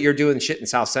 I love that you're doing shit in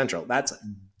South Central. That's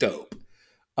dope.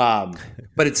 But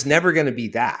it's never going to be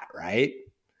that, right?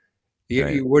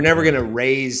 We're never going to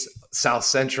raise South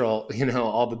Central,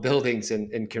 all the buildings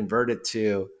and convert it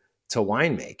to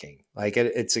winemaking. Like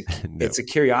it's a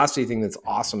curiosity thing that's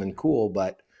awesome and cool,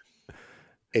 but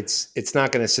it's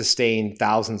not going to sustain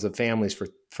thousands of families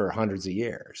for hundreds of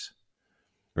years.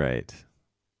 Right.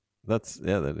 That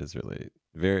is really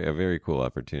a very cool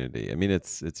opportunity. I mean,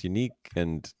 it's unique,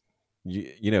 and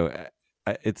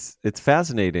it's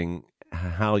fascinating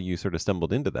how you sort of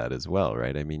stumbled into that as well,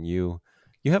 right? I mean, you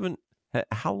haven't.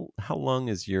 How long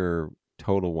has your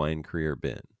total wine career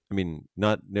been? I mean,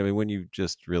 when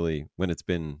it's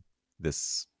been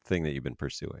this thing that you've been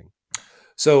pursuing.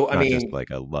 So not just like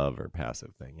a love or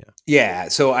passive thing, yeah. Yeah.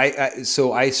 So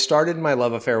I started my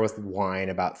love affair with wine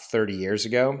about 30 years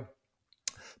ago.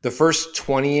 The first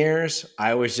 20 years,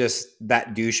 I was just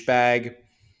that douchebag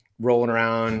rolling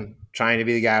around trying to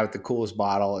be the guy with the coolest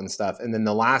bottle and stuff. And then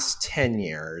the last 10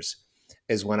 years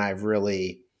is when I've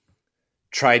really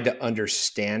tried to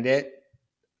understand it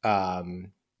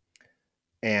and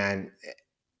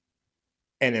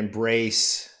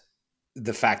embrace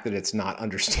the fact that it's not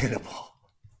understandable.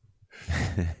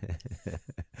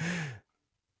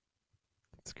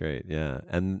 That's great. Yeah.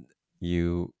 And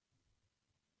you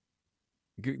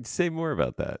say more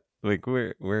about that. Like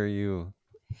where are you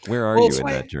in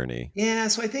that journey? Yeah.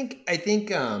 So I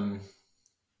think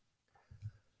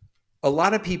a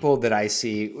lot of people that I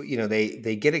see,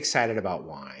 they get excited about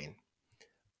wine.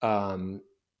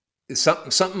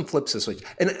 Something flips the switch.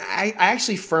 And I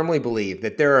actually firmly believe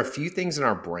that there are a few things in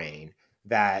our brain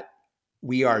that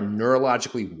we are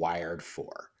neurologically wired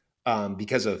for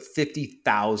because of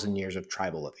 50,000 years of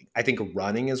tribal living. I think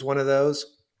running is one of those.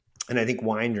 And I think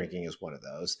wine drinking is one of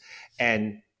those.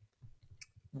 And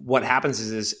what happens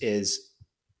is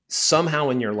somehow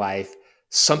in your life,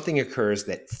 something occurs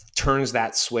that turns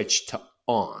that switch to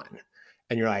on.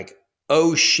 And you're like,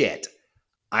 oh shit,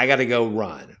 I got to go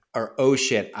run. Or, oh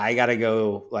shit, I got to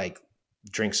go like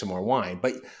drink some more wine.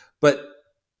 But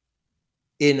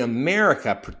in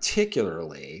America,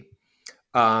 particularly,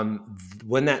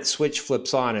 when that switch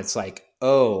flips on, it's like,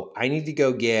 oh, I need to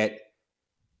go get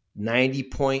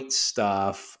 90-point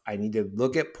stuff. I need to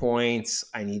look at points.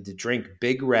 I need to drink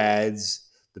big reds.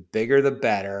 The bigger, the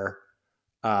better.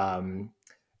 And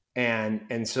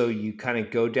so you kind of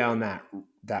go down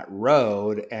that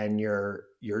road, and your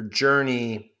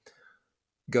journey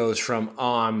goes from,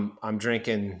 I'm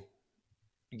drinking,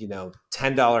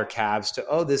 $10 cabs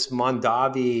to, this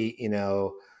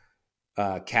Mondavi,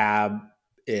 cab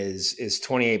is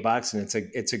 $28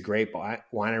 and it's a great wine.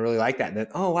 I really like that. And then,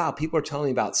 oh wow, people are telling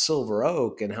me about Silver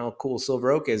Oak and how cool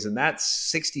Silver Oak is. And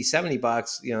that's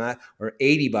 $60-$70, or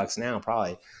 $80 now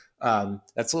probably.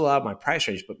 That's a little out of my price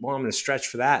range, but I'm going to stretch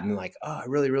for that. And like, I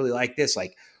really, really like this.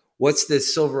 Like, what's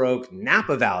this Silver Oak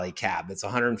Napa Valley cab that's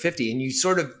 $150? And you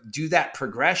sort of do that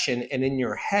progression, and in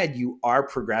your head, you are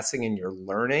progressing and you're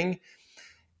learning,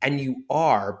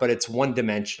 but it's one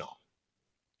dimensional.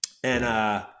 And,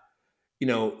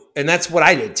 and that's what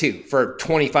I did too for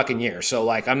 20 fucking years. So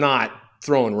like, I'm not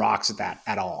throwing rocks at that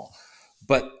at all,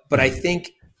 but I think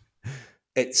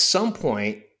at some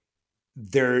point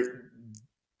the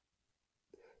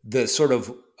sort of,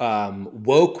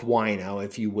 woke wino,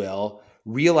 if you will,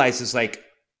 realizes like,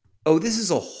 oh, this is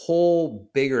a whole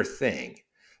bigger thing.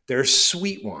 There's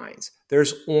sweet wines,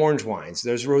 there's orange wines,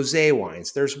 there's rosé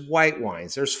wines, there's white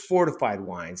wines, there's fortified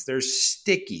wines, there's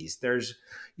stickies, there's,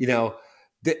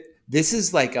 this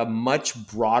is like a much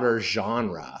broader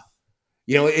genre.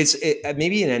 It's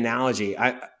maybe an analogy.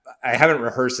 I haven't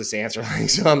rehearsed this answer,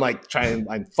 so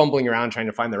I'm fumbling around trying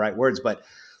to find the right words, but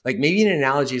like maybe an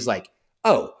analogy is like,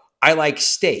 oh, I like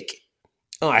steak.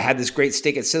 Oh, I had this great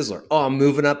steak at Sizzler. Oh, I'm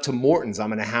moving up to Morton's. I'm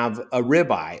going to have a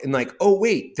ribeye. And like, oh,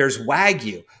 wait, there's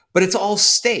Wagyu, but it's all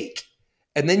steak.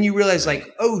 And then you realize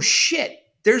like, oh shit,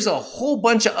 there's a whole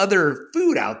bunch of other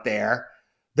food out there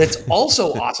that's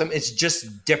also awesome. It's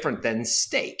just different than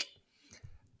steak.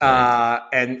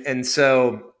 And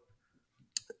so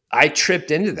I tripped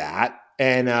into that.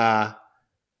 And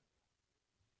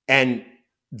And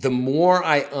the more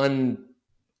I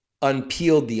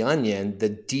unpeeled the onion, the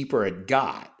deeper it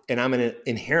got. And I'm an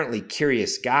inherently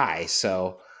curious guy.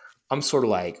 So I'm sort of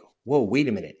like, whoa, wait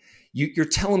a minute. You're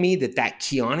telling me that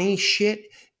Chianti shit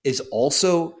is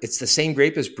also, it's the same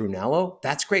grape as Brunello?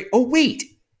 That's great. Oh, wait.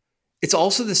 It's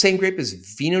also the same grape as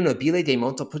Vino Nobile di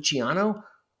Montepulciano?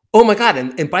 Oh my God.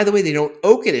 And by the way, they don't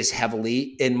oak it as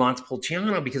heavily in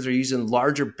Montepulciano because they're using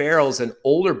larger barrels and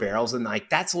older barrels. And like,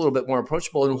 that's a little bit more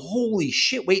approachable. And holy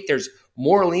shit, wait, there's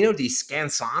Morellino di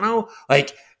Scansano,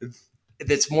 like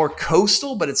that's more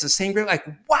coastal, but it's the same grape. Like,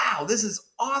 wow, this is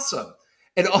awesome.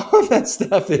 And all of that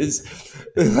stuff is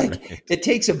like, it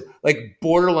takes a like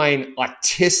borderline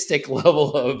autistic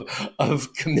level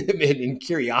of commitment and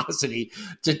curiosity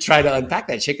to try to unpack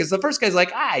that shit. Cause the first guy's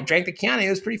like, I drank the Chianti. It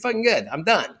was pretty fucking good. I'm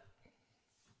done.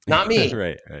 Not me.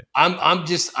 Right.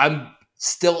 I'm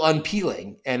still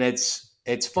unpeeling, and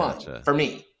it's fun for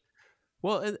me.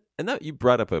 Well, and that you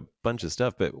brought up a bunch of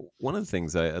stuff, but one of the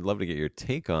things I'd love to get your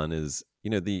take on is,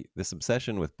 this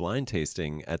obsession with blind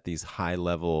tasting at these high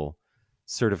level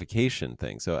certification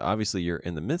things. So obviously you're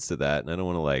in the midst of that, and I don't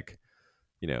want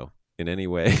to in any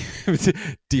way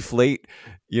deflate,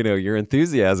 your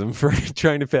enthusiasm for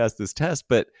trying to pass this test,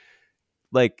 but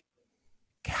like,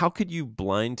 how could you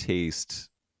blind taste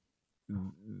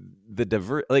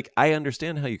the I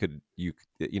understand how I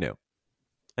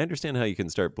understand how you can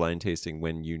start blind tasting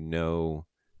when you know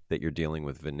that you're dealing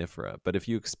with vinifera. But if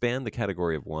you expand the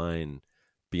category of wine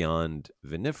beyond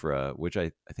vinifera, which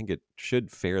I think it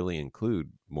should fairly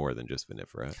include more than just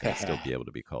vinifera, and still be able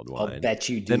to be called wine. I'll bet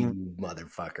you do, you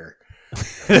motherfucker.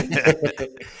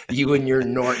 You and your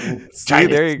Norton. See,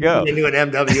 there you go. Into an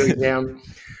MW exam.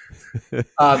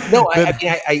 No,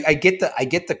 I get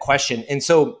the question, and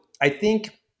so I think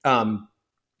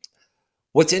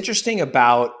what's interesting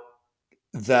about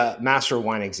the Master of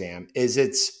Wine exam is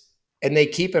and they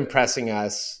keep impressing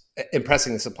this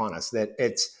upon us,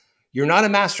 that you're not a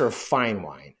master of fine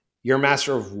wine, you're a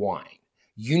master of wine.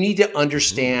 You need to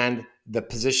understand the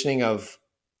positioning of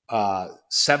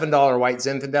 $7 white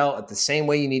Zinfandel at the same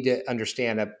way you need to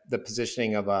understand the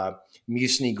positioning of a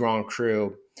Musny Grand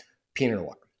Cru Pinot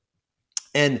Noir.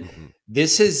 And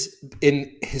this is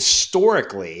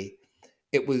historically,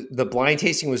 it was, the blind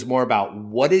tasting was more about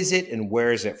what is it and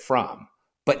where is it from.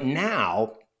 But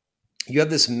now you have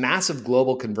this massive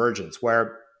global convergence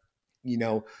where,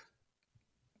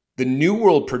 the New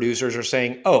World producers are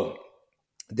saying, oh,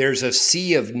 there's a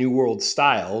sea of New World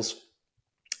styles.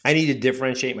 I need to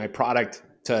differentiate my product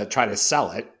to try to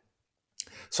sell it.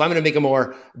 So I'm going to make a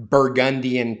more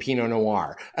Burgundian Pinot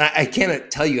Noir. And I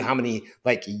cannot tell you how many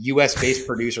like US based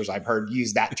producers I've heard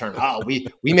use that term. Oh, we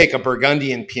make a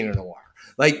Burgundian Pinot Noir.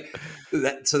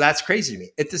 So that's crazy to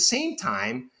me. At the same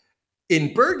time,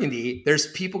 in Burgundy,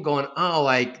 there's people going, oh,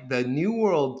 like the New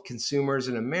World consumers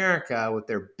in America with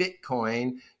their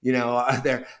Bitcoin,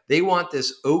 they want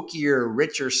this oakier,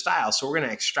 richer style. So we're going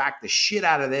to extract the shit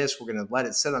out of this. We're going to let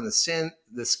it sit on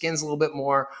the skins a little bit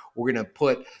more. We're going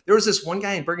to there was this one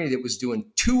guy in Burgundy that was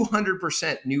doing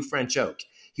 200% new French oak.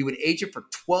 He would age it for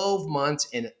 12 months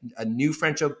in a new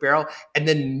French oak barrel and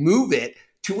then move it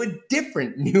to a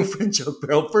different new French oak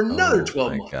barrel for another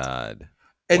 12 months. God.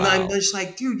 And wow. I'm just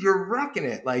like, dude, you're wrecking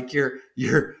it. Like you're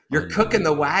cooking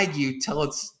the Wagyu till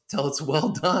it's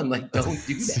well done. Like, don't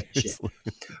do that shit.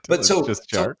 But so just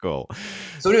charcoal.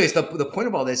 So anyways, the point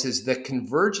of all this is the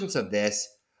convergence of this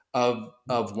of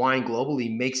wine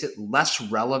globally makes it less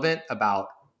relevant about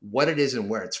what it is and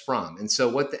where it's from. And so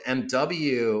what the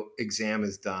MW exam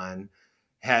has done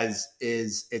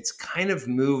is it's kind of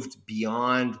moved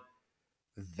beyond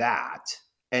that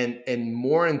and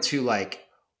more into like,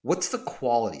 what's the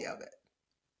quality of it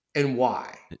and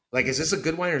why? Like, is this a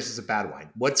good wine or is this a bad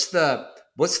wine? What's the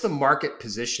market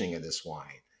positioning of this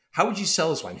wine? How would you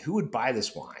sell this wine? Who would buy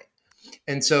this wine?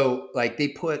 And so like they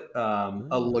put a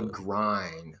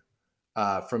Lagrein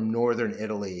from Northern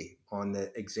Italy on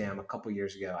the exam a couple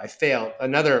years ago. I failed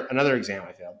another exam.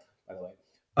 I failed, by the way.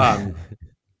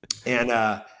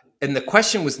 And the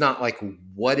question was not like,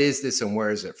 what is this and where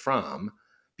is it from?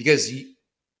 Because you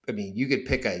could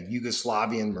pick a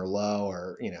Yugoslavian Merlot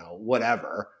or,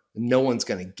 whatever. No one's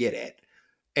going to get it.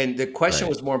 And the question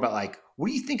was more about like, what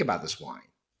do you think about this wine?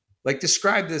 Like,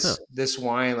 describe this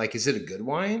wine. Like, is it a good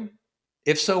wine?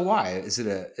 If so, why? Is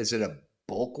it a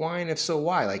bulk wine? If so,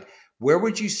 why? Like, where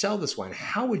would you sell this wine?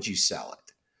 How would you sell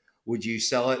it? Would you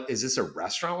sell it? Is this a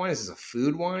restaurant wine? Is this a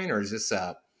food wine? Or is this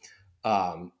a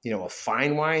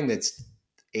fine wine that's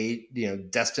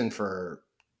destined for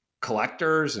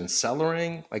collectors and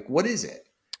cellaring? Like, what is it?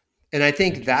 And I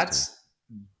think that's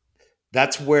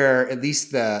that's where at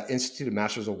least the Institute of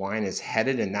Masters of Wine is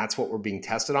headed, and that's what we're being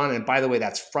tested on. And by the way,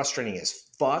 that's frustrating as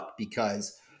fuck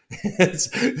because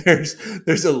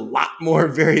there's a lot more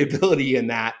variability in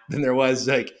that than there was.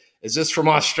 Like, is this from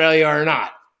Australia or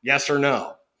not? Yes or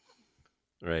no?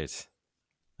 Right.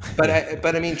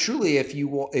 But I mean, truly, if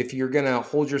you're going to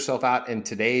hold yourself out in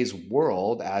today's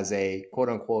world as a quote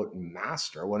unquote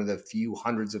master, one of the few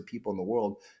hundreds of people in the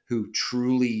world who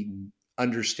truly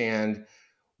understand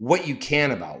what you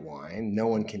can about wine, no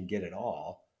one can get it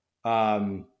all.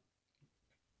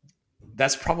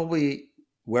 That's probably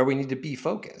where we need to be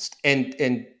focused.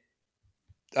 And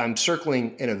I'm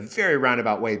circling in a very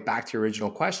roundabout way back to your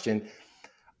original question.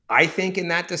 I think in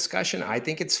that discussion, I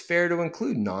think it's fair to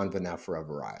include non-vinifera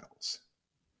varietals.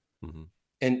 Mm-hmm.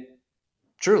 And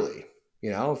truly,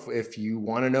 if you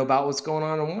want to know about what's going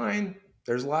on in wine,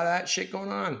 there's a lot of that shit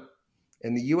going on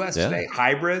in the U.S. today.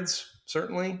 Hybrids,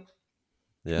 certainly.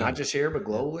 Yeah. Not just here, but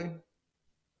globally.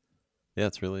 Yeah,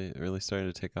 it's really, really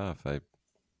starting to take off.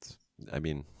 I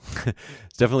mean,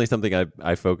 it's definitely something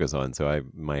I focus on, so I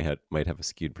might have a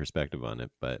skewed perspective on it.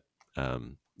 But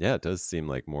yeah, it does seem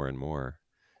like more and more.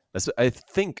 I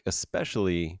think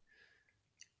especially,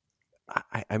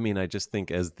 I mean, I just think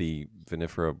as the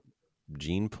vinifera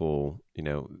gene pool,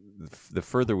 the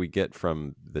further we get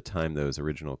from the time those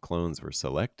original clones were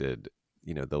selected,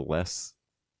 the less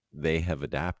they have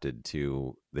adapted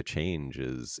to the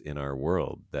changes in our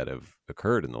world that have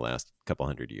occurred in the last couple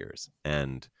hundred years.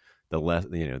 And the less,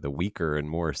 the weaker and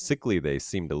more sickly they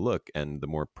seem to look, and the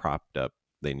more propped up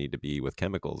they need to be with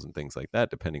chemicals and things like that,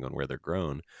 depending on where they're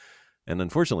grown. And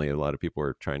unfortunately, a lot of people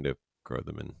are trying to grow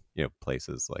them in,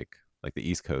 places like the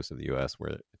East Coast of the U.S.,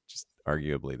 where just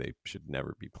arguably they should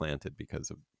never be planted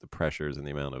because of the pressures and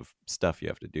the amount of stuff you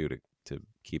have to do to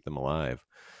keep them alive.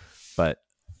 But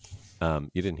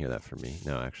you didn't hear that from me.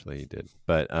 No, actually, you did.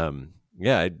 But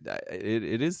yeah,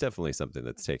 it is definitely something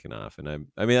that's taken off. And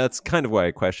I mean, that's kind of why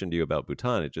I questioned you about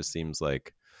Bhutan. It just seems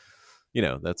like,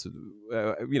 that's,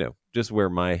 just where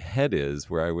my head is,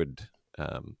 where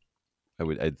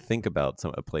I'd think about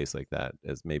a place like that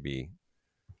as maybe.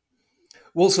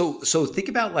 Well, so think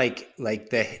about like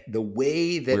the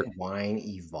way that wine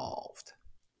evolved,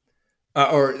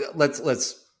 or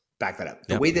let's back that up.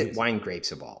 The way that wine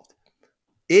grapes evolved,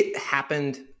 it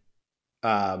happened.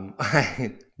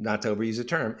 Not to overuse the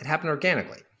term, it happened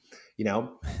organically.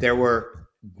 There were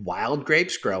wild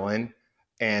grapes growing,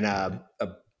 and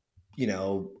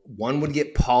one would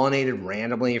get pollinated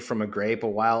randomly from a grape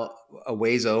a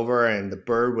ways over, and the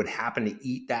bird would happen to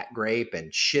eat that grape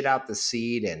and shit out the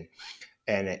seed, and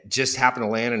it just happened to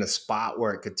land in a spot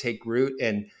where it could take root.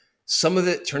 And some of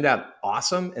it turned out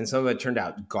awesome, and some of it turned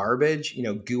out garbage.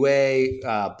 Gouais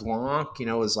Blanc,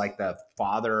 was like the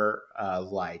father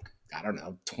of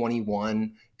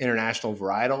 21 international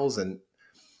varietals, and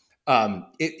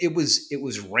it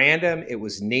was random. It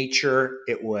was nature.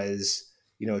 It was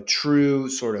true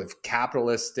sort of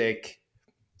capitalistic.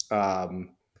 That's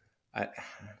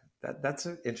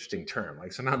an interesting term.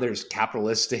 Like somehow there's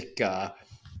capitalistic,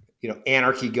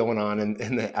 anarchy going on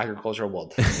in the agricultural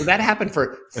world. So that happened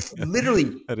for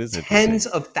literally tens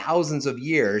of thousands of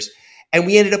years. And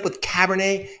we ended up with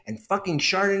Cabernet and fucking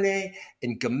Chardonnay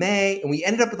and Gamay. And we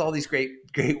ended up with all these great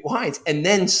wines. And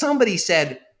then somebody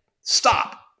said,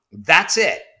 stop, that's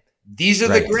it. These are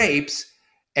the grapes.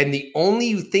 And the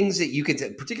only things that you can,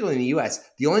 particularly in the US,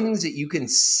 the only things that you can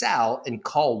sell and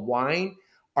call wine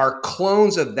are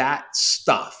clones of that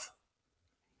stuff.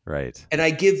 Right. And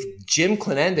I give Jim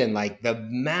Clenendon the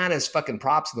maddest fucking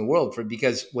props in the world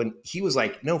because when he was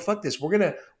like, no, fuck this. We're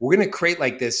gonna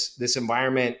create this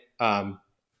environment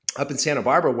up in Santa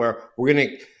Barbara where we're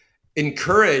gonna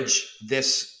encourage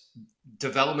this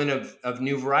development of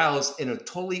new varietals in a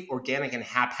totally organic and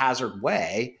haphazard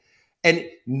way. And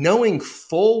knowing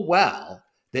full well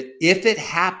that if it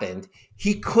happened,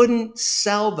 he couldn't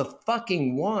sell the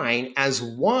fucking wine as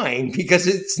wine because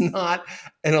it's not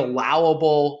an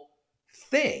allowable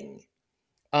thing.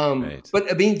 Right.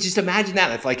 But I mean, just imagine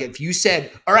that. If you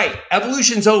said, all right,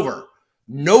 evolution's over.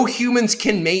 No humans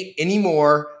can mate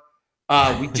anymore.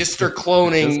 We just start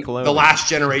cloning the last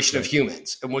generation of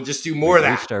humans, and we'll just do more of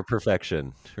that. Reached our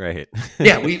perfection. Right.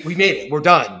 Yeah, we made it. We're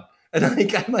done. And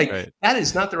I'm like, right. That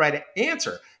is not the right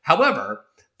answer. However,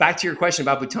 back to your question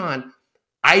about Bhutan,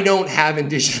 I don't have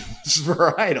indigenous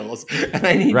varietals, and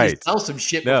I need to sell some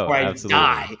shit before I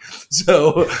die.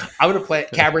 So I'm going to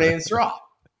plant Cabernet and Syrah.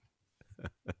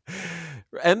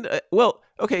 And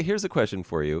okay, here's a question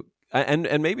for you.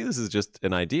 And maybe this is just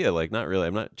an idea, not really.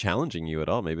 I'm not challenging you at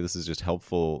all. Maybe this is just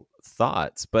helpful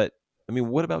thoughts. But I mean,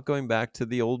 what about going back to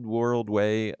the old world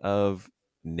way of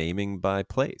naming by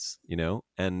place,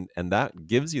 and that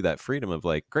gives you that freedom of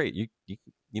like, great,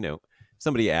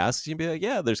 somebody asks, you be like,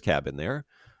 yeah, there's cab in there,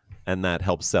 and that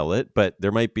helps sell it. But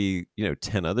there might be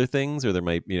 10 other things, or there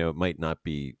might it might not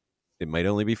be, it might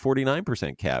only be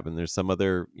 49% cab, and there's some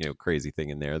other crazy thing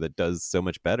in there that does so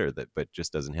much better, but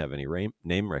just doesn't have any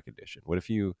name recognition. What if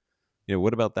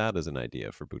what about that as an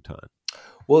idea for Bhutan?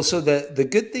 Well, so the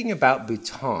good thing about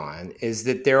Bhutan is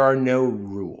that there are no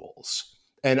rules.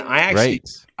 And Right.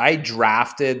 I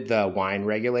drafted the wine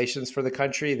regulations for the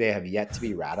country. They have yet to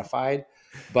be ratified,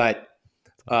 but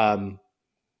I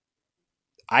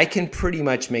can pretty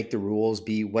much make the rules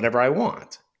be whatever I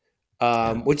want,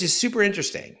 which is super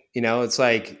interesting. It's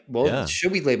like, well, Yeah.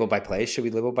 should we label by place? Should we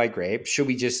label by grape? Should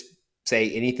we just say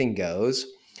anything goes?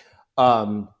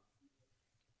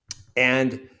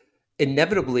 And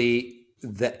inevitably,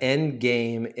 the end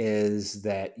game is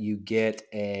that you get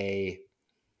a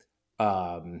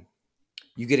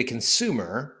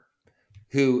consumer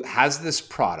who has this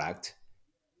product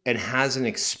and has an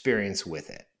experience with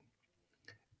it,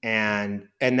 and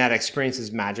that experience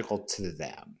is magical to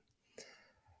them.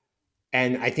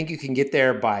 And I think you can get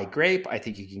there by grape. I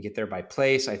think you can get there by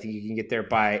place. I think you can get there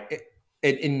by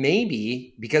and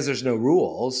maybe because there's no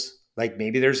rules, like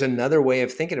maybe there's another way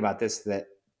of thinking about this that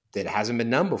hasn't been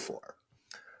done before.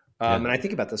 And I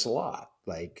think about this a lot.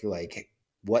 Like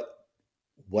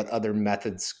what other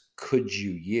methods could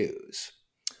you use?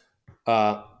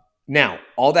 Now,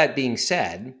 all that being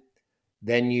said,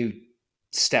 then you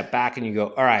step back and you go,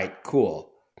 all right,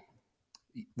 cool.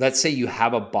 Let's say you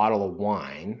have a bottle of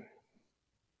wine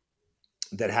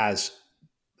that has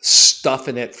stuff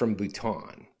in it from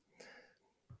Bhutan.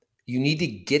 You need to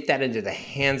get that into the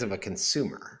hands of a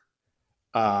consumer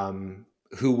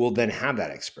who will then have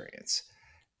that experience.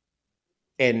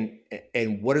 And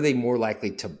what are they more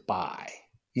likely to buy?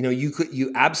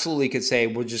 You absolutely could say,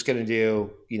 we're just going to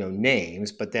do,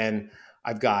 names, but then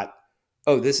I've got,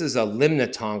 oh, this is a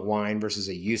Limnatong wine versus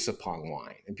a Yusupong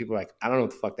wine. And people are like, I don't know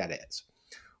what the fuck that is.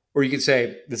 Or you could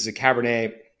say, this is a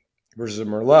Cabernet versus a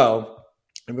Merlot.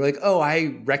 And we're like, oh,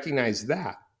 I recognize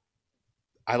that.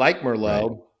 I like Merlot.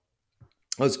 Right.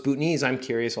 Oh, it's Bhutanese. I'm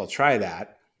curious. I'll try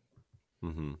that.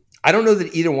 Mm-hmm. I don't know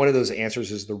that either one of those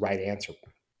answers is the right answer,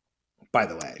 by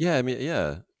the way. Yeah, I mean,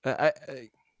 yeah, I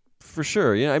for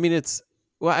sure. I mean,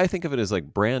 I think of it as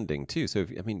like branding too. So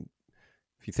if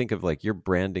you think of like you're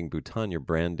branding Bhutan, you're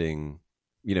branding,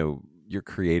 you're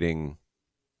creating.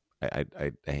 I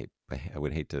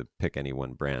would hate to pick any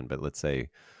one brand, but let's say,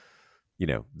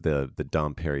 the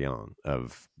Dom Perignon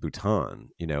of Bhutan.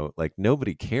 Like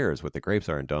nobody cares what the grapes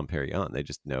are in Dom Perignon. They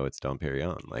just know it's Dom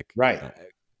Perignon. Like, right.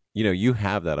 You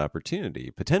have that opportunity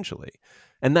potentially,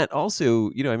 and that also,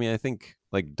 I think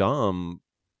like Dom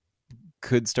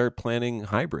could start planting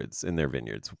hybrids in their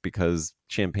vineyards because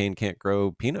Champagne can't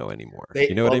grow Pinot anymore.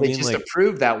 What I mean? They just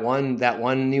approved that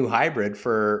one new hybrid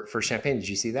for Champagne. Did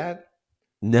you see that?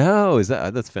 No,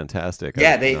 that's fantastic.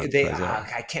 Yeah,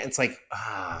 I can't. It's like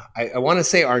I want to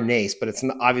say Arnace, but it's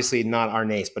obviously not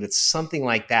Arnace, but it's something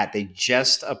like that. They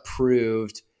just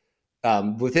approved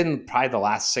within probably the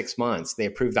last 6 months. They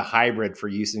approved a hybrid for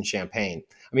use in Champagne.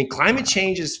 I mean, climate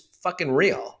change is fucking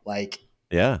real. Like,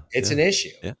 it's an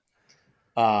issue. Yeah.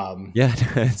 And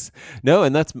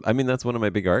that's one of my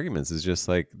big arguments is just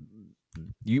like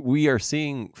we are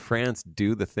seeing France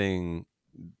do the thing.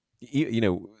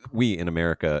 We in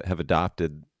America have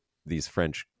adopted these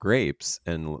French grapes,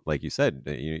 and like you said,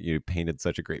 you painted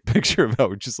such a great picture of how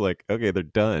we're just like, okay, they're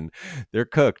done, they're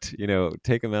cooked,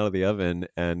 take them out of the oven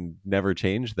and never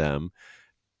change them,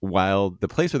 while the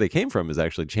place where they came from is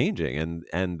actually changing,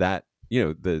 and that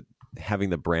the having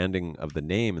the branding of the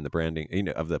name and the branding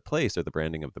of the place or the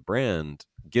branding of the brand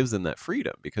gives them that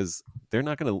freedom, because they're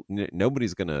not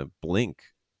nobody's gonna blink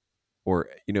or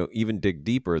even dig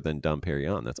deeper than Dom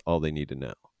Perignon. That's all they need to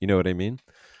know. You know what I mean?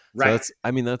 Right. So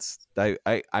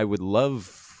I would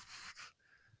love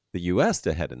the U.S.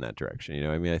 to head in that direction.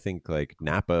 I think like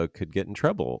Napa could get in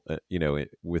trouble,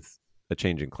 with a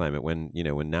changing climate when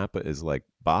Napa is like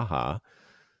Baja.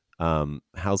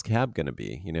 How's cab going to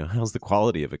be? How's the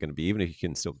quality of it going to be? Even if you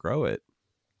can still grow it,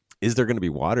 is there going to be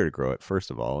water to grow it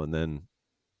first of all, and then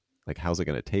like how's it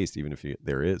going to taste even if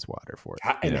there is water for it?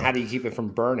 And how do you keep it from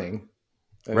burning?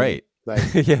 Right.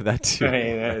 Like, yeah, that too.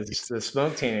 The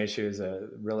smoke taint issue is a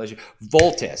real issue.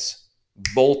 Voltis.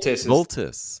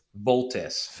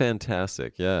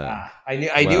 Fantastic. Yeah. I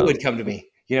knew it would come to me.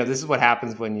 This is what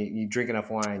happens when you drink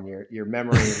enough wine. Your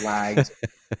memory lags.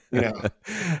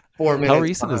 4 minutes. How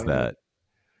recent is that?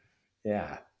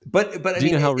 Yeah, but do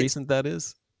you know how recent that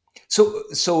is?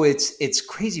 So it's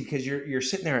crazy because you're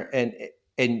sitting there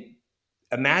and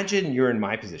imagine you're in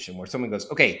my position where someone goes,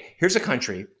 okay, here's a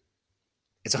country.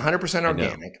 It's 100% I know.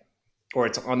 organic, or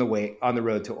it's on the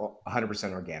road to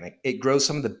 100% organic. It grows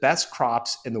some of the best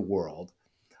crops in the world.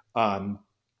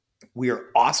 We are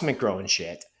awesome at growing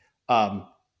shit.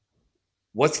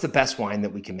 What's the best wine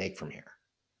that we can make from here?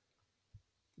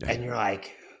 Right. And you're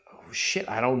like, oh shit,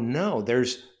 I don't know.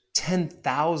 There's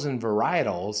 10,000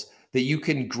 varietals that you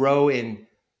can grow in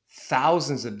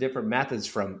thousands of different methods,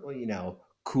 from,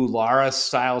 Kulara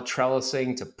style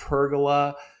trellising to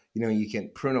pergola. You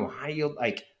can prune them high yield.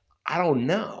 Like, I don't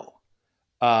know.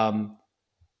 Um,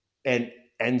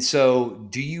 and so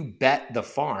do you bet the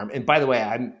farm? And by the way,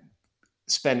 I'm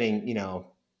spending,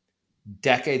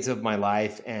 decades of my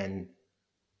life and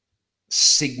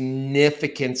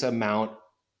significant amounts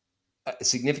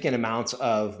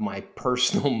of my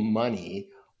personal money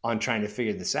on trying to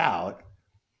figure this out.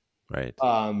 Right.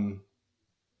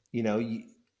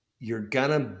 You're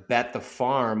gonna bet the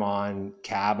farm on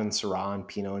Cab and Syrah and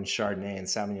Pinot and Chardonnay and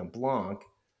Sauvignon Blanc,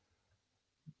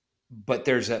 but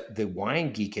the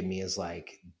wine geek in me is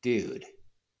like, dude,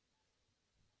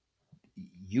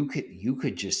 you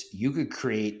could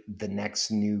create the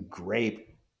next new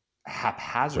grape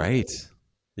haphazardly. Right.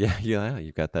 Yeah.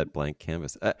 You've got that blank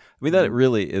canvas. I mean, that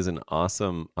really is an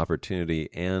awesome opportunity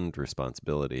and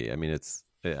responsibility. I mean,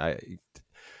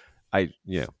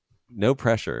 no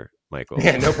pressure, Michael.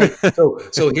 Yeah, no pressure.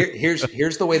 So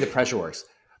here's the way the pressure works.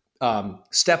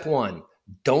 Step one: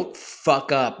 don't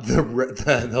fuck up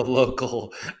the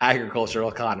local agricultural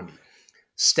economy.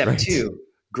 Step Right. two: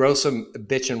 grow some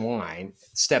bitchin' wine.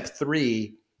 Step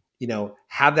three: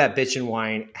 have that bitchin'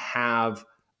 wine have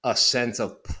a sense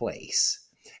of place.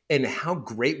 And how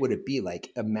great would it be?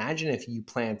 Like, imagine if you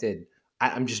planted,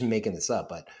 I'm just making this up,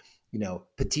 but,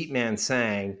 Petit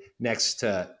Manseng next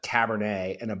to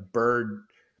Cabernet, and a bird,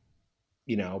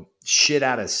 shit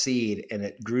out of seed, and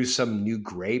it grew some new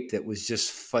grape that was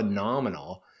just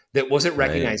phenomenal, that wasn't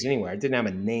recognized anywhere. It didn't have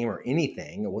a name or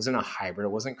anything. It wasn't a hybrid.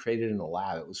 It wasn't created in a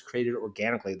lab. It was created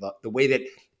organically, the way that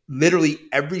literally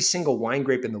every single wine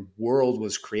grape in the world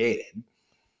was created.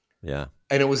 Yeah.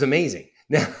 And it was amazing.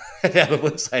 Now, the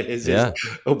flip side is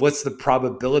what's the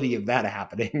probability of that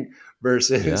happening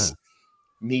versus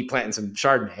me planting some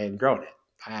Chardonnay and growing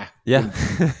it? Yeah.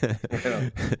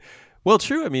 Well,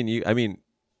 true. I mean,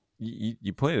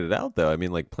 you pointed it out, though. I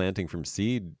mean, like, planting from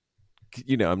seed,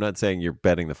 I'm not saying you're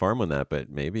betting the farm on that, but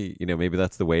maybe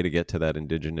that's the way to get to that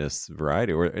indigenous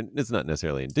variety. Or it's not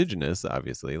necessarily indigenous,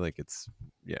 obviously. Like, it's,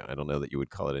 I don't know that you would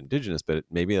call it indigenous, but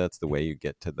maybe that's the way you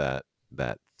get to that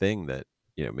thing that,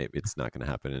 maybe it's not going to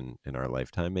happen in our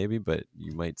lifetime, maybe, but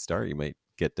you might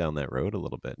get down that road a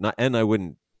little bit. And I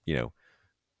wouldn't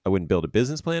build a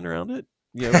business plan around it,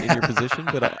 in your position,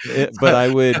 but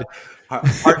I would,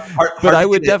 I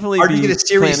would definitely be get a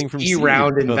Series planning from E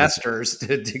round investors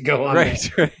to go on. Right.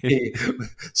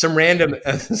 Some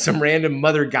random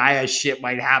Mother Gaia shit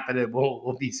might happen, and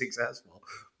we'll be successful.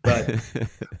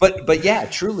 But yeah,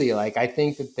 truly, like, I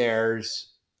think that there's,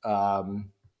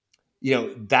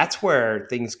 that's where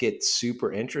things get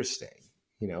super interesting,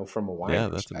 from a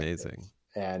wine perspective. That's amazing.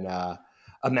 And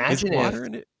imagine water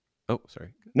in it. Oh,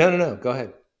 sorry. No, go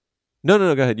ahead. No,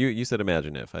 go ahead. You said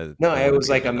imagine if. It was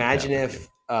like, imagine if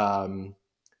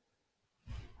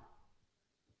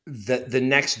the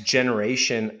next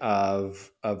generation of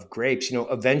grapes,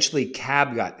 eventually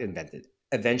Cab got invented,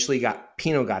 eventually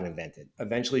Pinot got invented,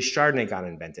 eventually Chardonnay got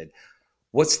invented.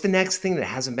 What's the next thing that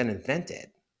hasn't been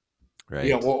invented?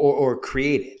 Right. Or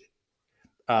created?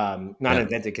 Not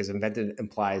invented, because invented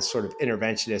implies sort of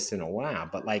interventionist in a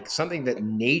lab, but like something that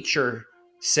nature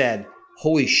said,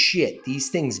 holy shit, these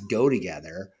things go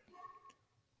together.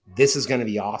 This is going to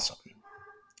be awesome.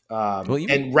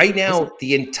 And right now,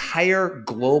 the entire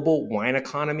global wine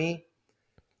economy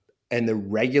and the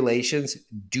regulations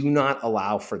do not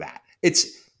allow for that. It's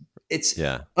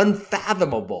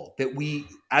unfathomable that we,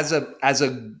 as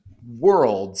a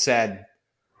world, said,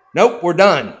 nope, we're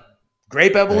done.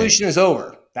 Grape evolution is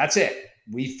over. That's it.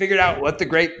 We figured out what the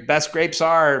best grapes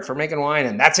are for making wine,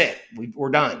 and that's it. We're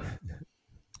done.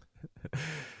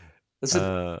 This is,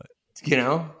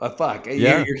 fuck.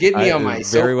 Yeah, you're getting me on my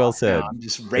very well said. Now. I'm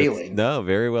just railing.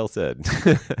 Very well said.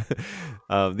 That's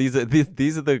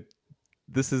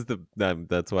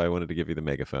why I wanted to give you the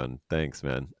megaphone. Thanks,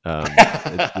 man.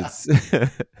 It's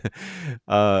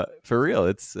for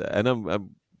real.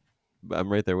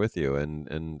 I'm right there with you,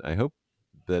 and I hope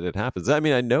that it happens. I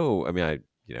mean,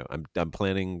 I'm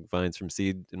planting vines from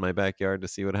seed in my backyard to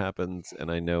see what happens,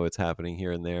 and I know it's happening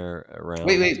here and there around.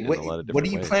 Wait, in a lot of different what are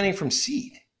you ways. planting from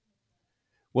seed?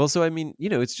 Well, so I mean,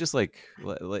 it's just like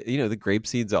the grape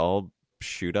seeds all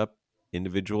shoot up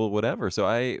individual whatever. So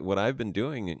what I've been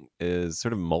doing is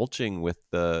sort of mulching with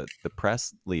the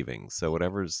press leavings. So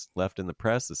whatever's left in the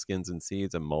press, the skins and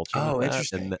seeds, I'm mulching with Oh, that,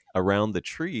 interesting. around the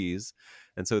trees.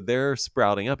 And so they're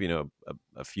sprouting up.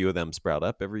 A few of them sprout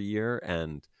up every year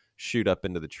and shoot up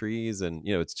into the trees, and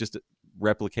it's just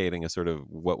replicating a sort of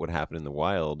what would happen in the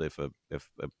wild if a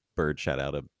bird shot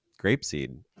out a grape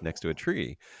seed next to a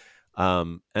tree.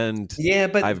 And Yeah,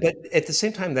 but I've but at the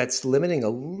same time, that's limiting a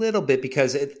little bit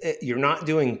because you're not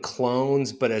doing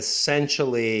clones, but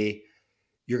essentially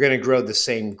you're going to grow the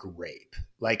same grape.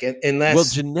 Like Well,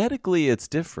 unless genetically it's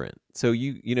different. So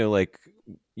like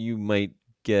you might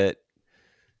get,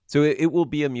 so it will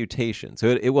be a mutation. So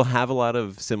it will have a lot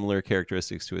of similar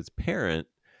characteristics to its parent,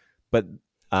 but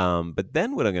but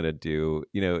then what I'm going to do,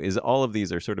 is all of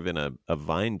these are sort of in a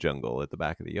vine jungle at the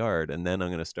back of the yard, and then I'm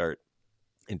going to start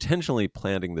intentionally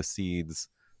planting the seeds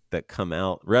that come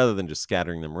out rather than just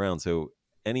scattering them around. So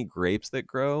any grapes that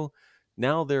grow,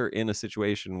 now they're in a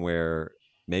situation where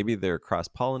maybe they're cross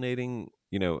pollinating.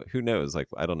 Who knows? Like,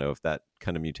 I don't know if that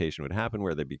kind of mutation would happen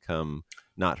where they become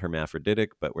not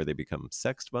hermaphroditic, but where they become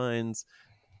sexed vines.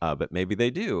 But maybe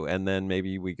they do. And then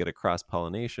maybe we get a cross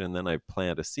pollination. And then I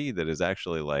plant a seed that is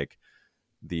actually like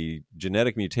the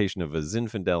genetic mutation of a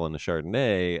Zinfandel and a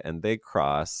Chardonnay, and they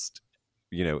crossed,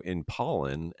 in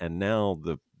pollen, and now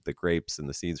the grapes and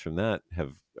the seeds from that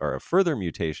are a further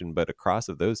mutation, but a cross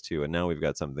of those two, and now we've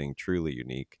got something truly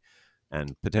unique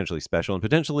and potentially special, and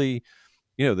potentially,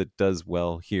 that does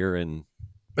well here in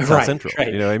South right, Central.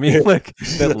 right. You know what I mean? Like,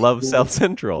 that loves South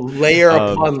Central. Layer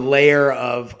upon layer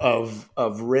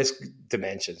of risk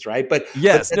dimensions, right? But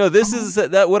Yes, no, this is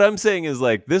that. What I'm saying is,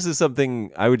 like, this is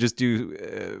something I would just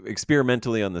do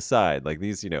experimentally on the side. Like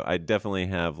these, I definitely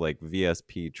have like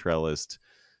VSP trellised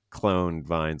cloned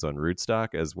vines on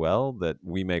rootstock as well that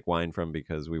we make wine from,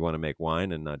 because we want to make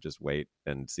wine and not just wait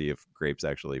and see if grapes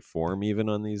actually form even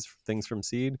on these things from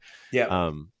seed.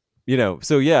 yeah.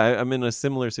 So yeah, I'm in a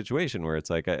similar situation where it's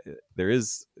like there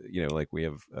is, like we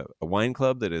have a wine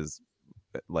club that is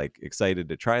like excited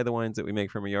to try the wines that we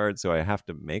make from our yard, so I have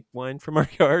to make wine from our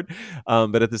yard,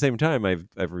 but at the same time I've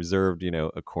reserved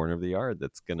a corner of the yard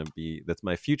that's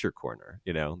my future corner.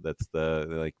 That's the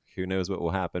like, who knows what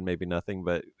will happen, maybe nothing,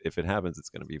 but if it happens it's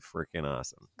going to be freaking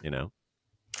awesome.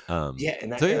 Yeah,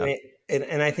 and So yeah.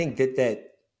 and I think that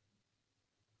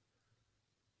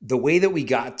the way that we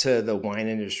got to the wine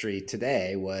industry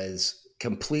today was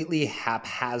completely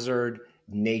haphazard,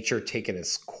 nature taking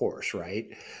its course, right?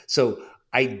 So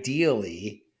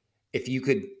ideally, if you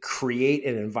could create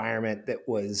an environment that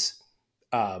was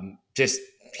just,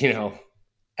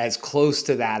 as close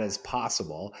to that as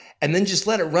possible, and then just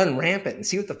let it run rampant and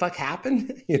see what the fuck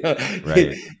happened.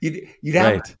 Right. You'd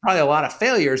have probably a lot of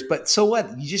failures, but so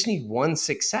what? You just need one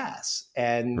success,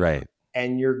 and right.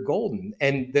 and you're golden.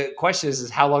 And the question is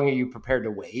how long are you prepared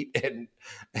to wait? And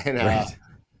Right.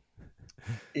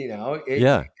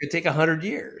 it could take 100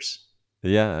 years.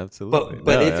 Yeah, absolutely.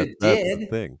 But if it that's did, the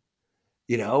thing.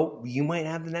 You might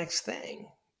have the next thing.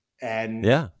 And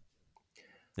yeah.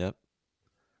 Yep.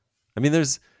 I mean,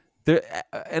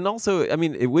 and also, I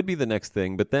mean, it would be the next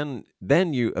thing, but then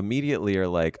you immediately are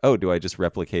like, oh, do I just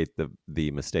replicate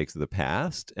the mistakes of the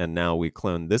past, and now we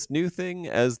clone this new thing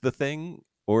as the thing,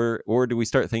 or do we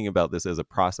start thinking about this as a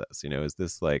process? Is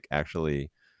this like actually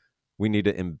we need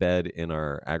to embed in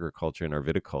our agriculture and our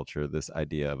viticulture this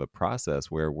idea of a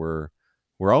process where we're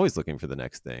always looking for the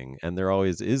next thing, and there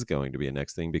always is going to be a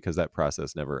next thing because that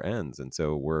process never ends, and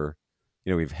so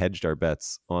we've hedged our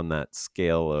bets on that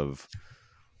scale of,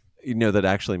 that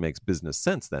actually makes business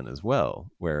sense then as well,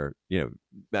 where, I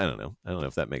don't know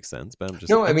if that makes sense, but I'm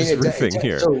just riffing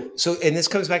here. So, and this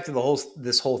comes back to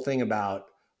this whole thing about,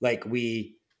 like,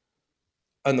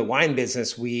 on the wine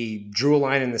business, we drew a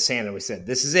line in the sand and we said,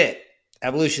 this is it.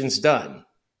 Evolution's done.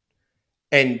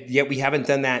 And yet we haven't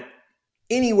done that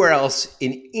anywhere else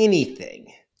in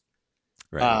anything.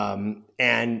 Right.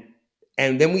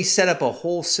 And then we set up a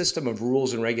whole system of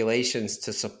rules and regulations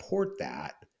to support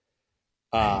that.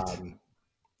 Right.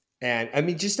 And I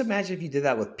mean, just imagine if you did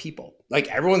that with people. Like,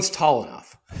 everyone's tall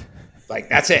enough. Like,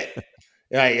 that's it.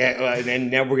 And then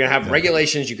now we're going to have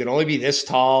regulations. You can only be this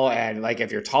tall. And like,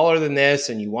 if you're taller than this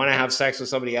and you want to have sex with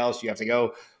somebody else, you have to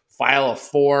go file a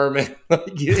form.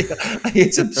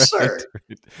 It's absurd.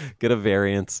 Right. Get a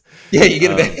variance. Yeah, you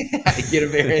get a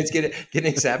variance, get an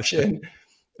exception.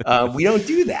 We don't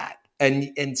do that.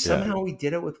 And somehow we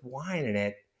did it with wine.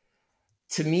 And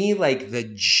to me, like, the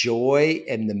joy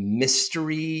and the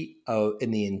mystery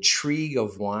and the intrigue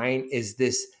of wine is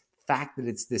this fact that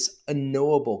it's this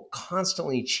unknowable,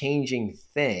 constantly changing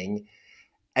thing.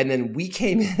 And then we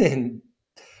came in and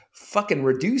fucking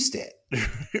reduced it.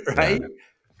 right?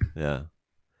 Yeah.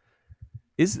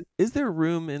 Is there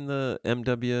room in the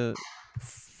MW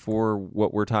for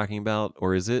what we're talking about,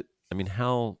 or is it? I mean,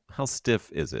 how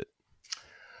stiff is it?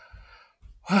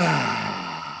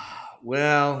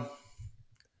 Well,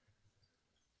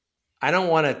 I don't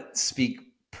want to speak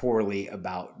poorly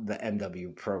about the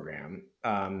MW program,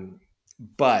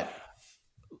 but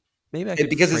Maybe I could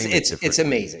because frame it it's differently.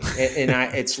 amazing, and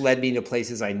it's led me to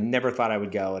places I never thought I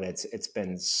would go, and it's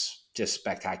been just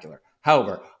spectacular.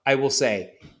 However, I will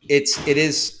say it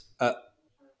is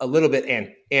a little bit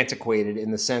antiquated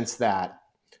in the sense that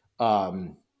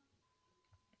um,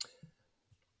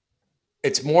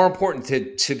 it's more important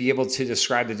to be able to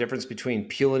describe the difference between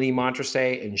Puligny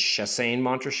Montrachet and Chassagne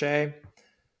Montrachet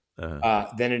Uh,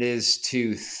 than it is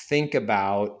to think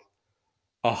about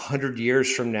 100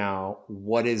 years from now,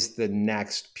 what is the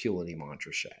next Puligny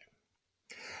Montrachet?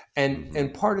 mhm.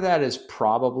 And part of that is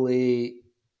probably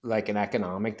like an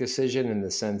economic decision in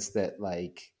the sense that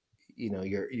like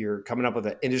you're coming up with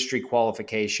an industry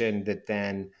qualification that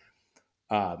then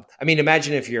I mean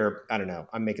imagine if you're I don't know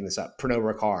I'm making this up Pernod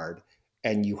Ricard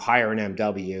and you hire an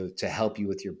MW to help you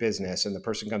with your business and the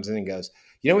person comes in and goes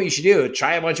you know what you should do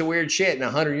try a bunch of weird shit and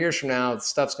 100 years from now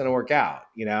stuff's going to work out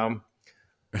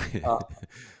uh,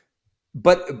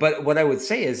 but what I would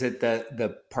say is that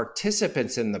the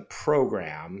participants in the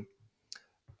program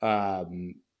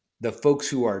um, the folks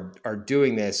who are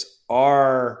doing this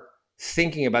are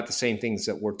thinking about the same things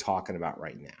that we're talking about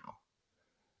right now.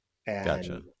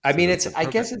 Gotcha. And I So mean, it's the I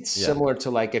program, guess it's yeah, similar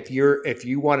to like if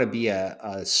you want to be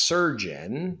a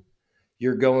surgeon,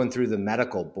 you're going through the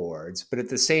medical boards, but at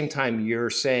the same time, you're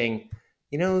saying,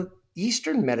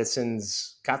 Eastern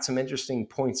medicine's got some interesting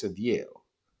points of view,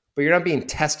 but you're not being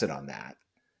tested on that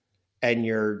and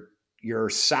your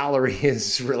salary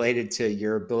is related to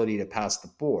your ability to pass the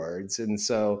boards. And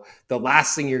so the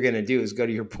last thing you're going to do is go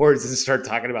to your boards and start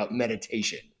talking about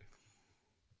meditation.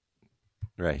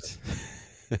 right.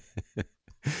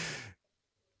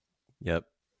 Yep.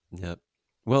 Yep.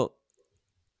 Well,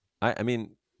 I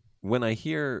mean, when I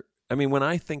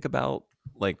think about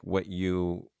like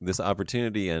this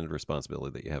opportunity and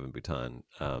responsibility that you have in Bhutan,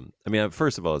 I mean,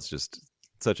 first of all, it's just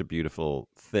such a beautiful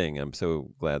thing. I'm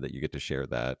so glad that you get to share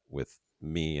that with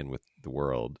me and with the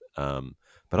world.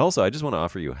 But also, I just want to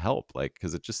offer you help, like,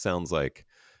 because it just sounds like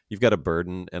you've got a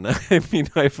burden, and I mean,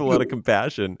 I have a lot of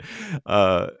compassion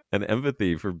and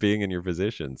empathy for being in your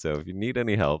position. So if you need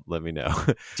any help, let me know.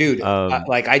 Dude, um,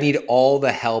 like I need all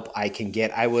the help I can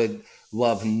get. I would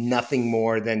love nothing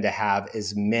more than to have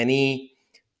as many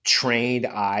trained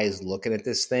eyes looking at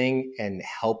this thing and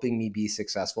helping me be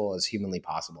successful as humanly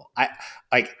possible.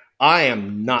 I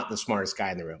am not the smartest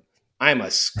guy in the room. I'm a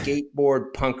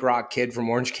skateboard punk rock kid from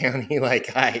Orange County.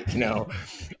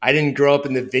 I didn't grow up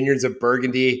in the vineyards of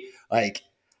Burgundy. Like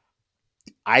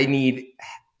I need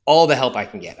all the help I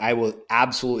can get. I will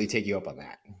absolutely take you up on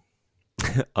that.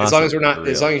 Awesome, for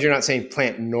As real. long as you're not saying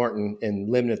Plant Norton in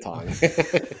Limnathon.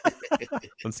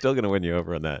 I'm still gonna win you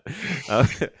over on that.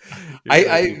 You're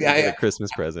gonna get a I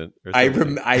Christmas present or I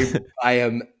something. I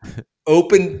am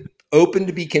open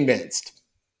to be convinced.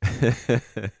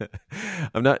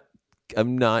 I'm not.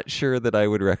 I'm not sure that I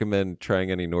would recommend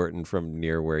trying any Norton from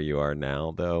near where you are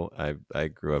now, though. I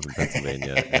grew up in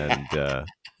Pennsylvania, and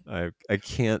I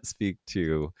can't speak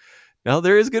to. Now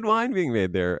there is good wine being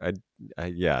made there.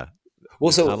 Yeah,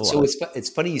 Well, just not so a so lot. it's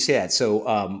funny you say that.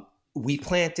 So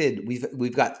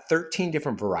we've got 13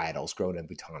 different varietals grown in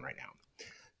Bhutan right now.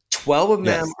 12 of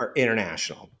them Yes. are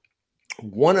international.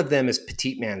 One of them is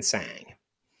Petit Mansang.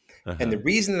 Uh And huh. the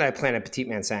reason that I planted Petit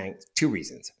Mansang, two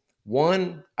reasons.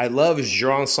 One, I love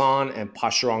Jurançon and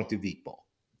Pacheron du Vicbo.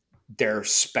 They're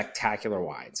spectacular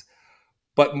wines.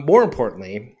 But more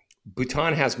importantly,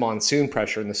 Bhutan has monsoon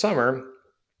pressure in the summer,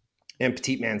 and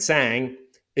Petit Mansang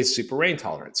is super rain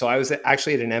tolerant. So I was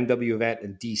actually at an MW event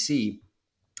in DC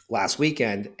last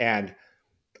weekend, and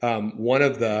one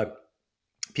of the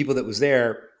people that was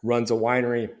there runs a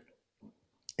winery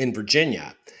in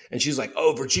Virginia. And she's like,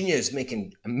 "Oh, Virginia is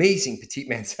making amazing Petit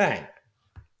Mansang."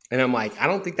 And I'm like, "I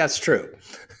don't think that's true."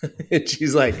 And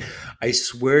she's like, "I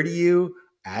swear to you,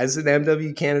 as an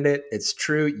MW candidate, it's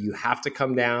true. You have to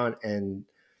come down and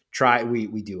try. We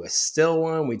do a still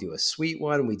one, we do a sweet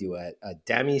one, we do a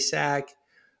demi sac.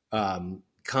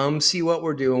 Come see what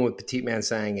we're doing with Petit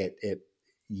Mansang. It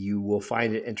you will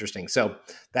find it interesting." So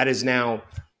that is now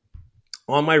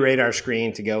on my radar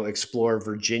screen to go explore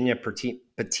Virginia Petit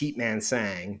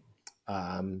Mansang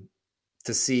um,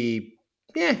 to see,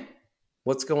 yeah,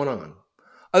 what's going on.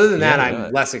 Other than that, Yeah. I'm No.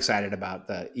 less excited about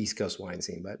the East Coast wine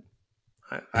scene, but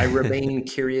I remain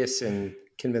curious and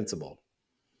convincible.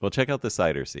 Well, check out the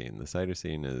cider scene. The cider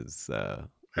scene is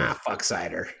Fuck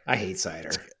cider. I hate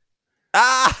cider.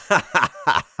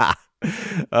 Ah!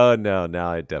 Oh no!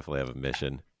 Now I definitely have a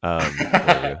mission for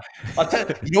you. I'll tell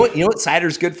you, you know what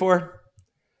cider's good for?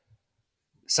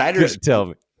 Cider's Tell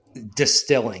me.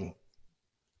 distilling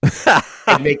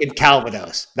and making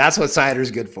Calvados. That's what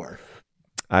cider's good for.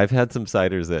 I've had some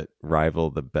ciders that rival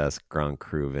the best Grand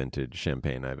Cru vintage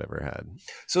champagne I've ever had.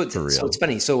 So it's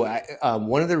funny. So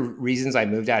one of the reasons I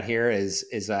moved out here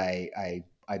is I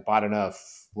bought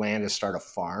enough land to start a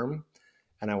farm,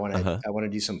 and I want to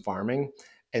do some farming.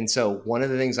 And so one of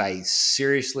the things I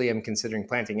seriously am considering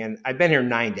planting, and I've been here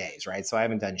 9 days, right? So I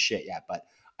haven't done shit yet, but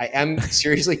I am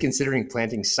seriously considering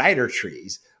planting cider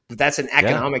trees. But that's an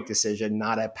economic decision,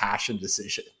 not a passion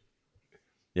decision.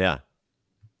 Yeah.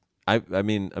 I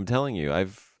mean, I'm telling you,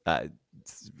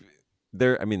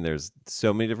 there's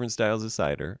so many different styles of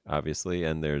cider, obviously,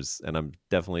 and I'm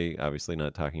definitely obviously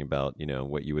not talking about,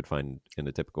 what you would find in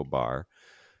a typical bar,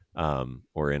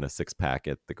 or in a 6-pack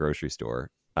at the grocery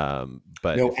store.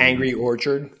 But no Angry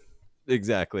Orchard.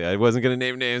 Exactly. I wasn't going to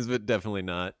name names, but definitely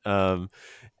not.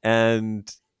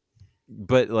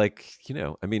 But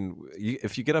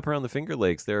if you get up around the Finger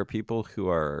Lakes, there are people who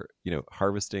are,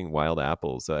 harvesting wild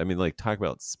apples. So, talk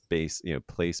about space,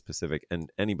 place specific,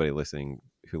 and anybody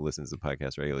who listens to the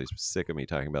podcast regularly is sick of me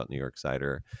talking about New York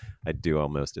cider. I do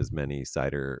almost as many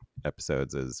cider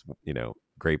episodes as,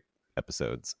 grape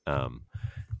episodes.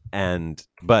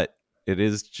 But it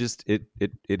is just it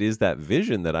is that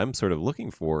vision that I'm sort of looking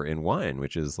for in wine,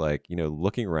 which is like,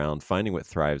 looking around, finding what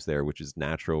thrives there, which is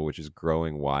natural, which is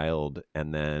growing wild,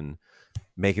 and then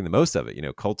making the most of it,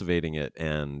 cultivating it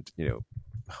and,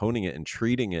 honing it and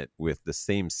treating it with the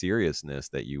same seriousness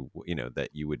that you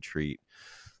would treat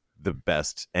the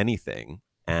best anything.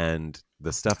 And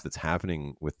the stuff that's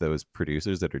happening with those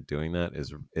producers that are doing that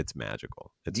it's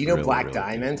magical. Do you know Black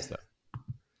Diamond?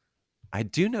 I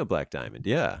do know Black Diamond.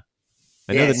 Yeah.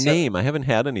 I know the name. I haven't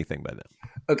had anything by them.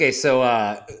 Okay, so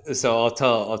I'll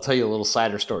tell you a little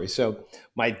cider story. So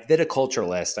my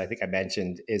viticulturalist, I think I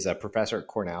mentioned, is a professor at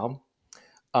Cornell.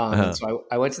 So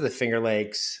I went to the Finger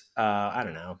Lakes. I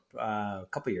don't know, a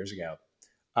couple years ago,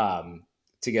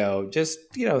 to go just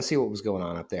see what was going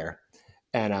on up there,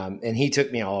 and he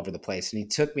took me all over the place, and he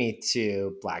took me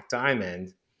to Black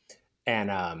Diamond,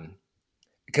 and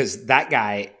because that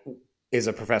guy is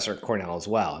a professor at Cornell as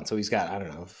well, and so he's got, I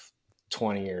don't know,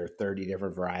 20 or 30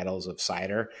 different varietals of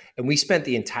cider. And we spent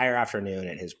the entire afternoon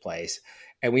at his place,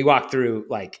 and we walked through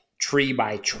like tree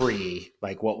by tree,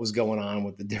 like what was going on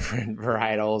with the different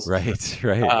varietals. Right.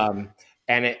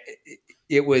 And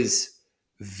it was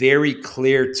very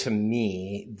clear to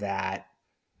me that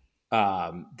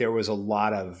there was a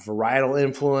lot of varietal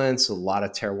influence, a lot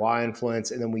of terroir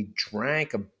influence. And then we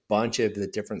drank a bunch of the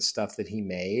different stuff that he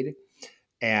made.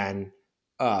 And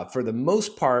for the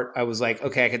most part, I was like,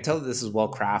 okay, I can tell that this is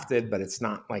well crafted, but it's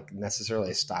not like necessarily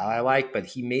a style I like. But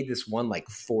he made this one like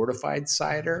fortified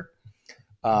cider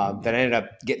that I ended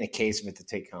up getting a case of it to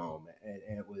take home,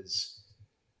 and it was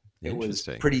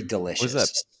pretty delicious. Was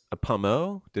that a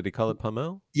Pommeau? Did he call it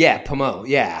Pommeau? Yeah, Pommeau.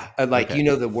 Yeah, okay. You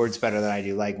know the words better than I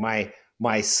do. Like my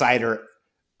cider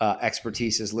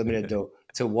expertise is limited to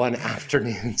one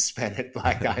afternoon spent at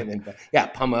Black Diamond. But yeah,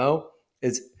 Pommeau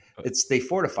is. They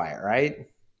fortify it, right?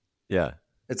 Yeah.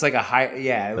 It's like a high.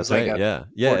 Yeah, it was That's like right.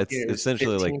 Yeah. It's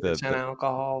essentially like the 15%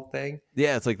 alcohol thing.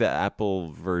 Yeah, it's like the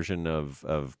apple version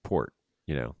of port,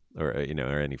 or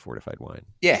any fortified wine.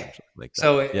 Yeah. Like that.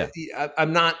 So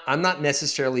I'm not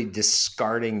necessarily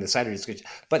discarding the cider discussion,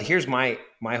 but here's my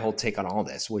whole take on all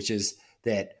this, which is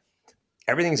that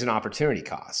everything's an opportunity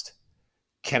cost.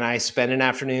 Can I spend an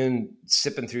afternoon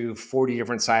sipping through 40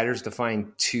 different ciders to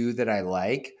find 2 that I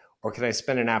like? Or can I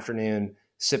spend an afternoon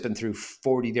sipping through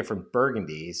 40 different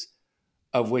Burgundies,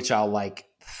 of which I'll like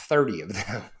 30 of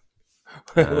them?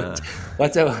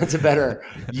 What's a better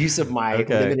use of my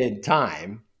limited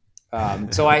time?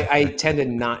 So I tend to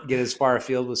not get as far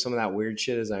afield with some of that weird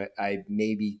shit as I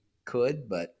maybe could,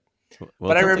 but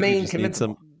I remain convinced.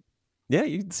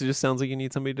 It just sounds like you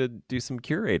need somebody to do some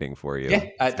curating for you. Yeah,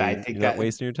 I think you're not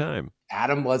wasting your time.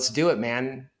 Adam, let's do it,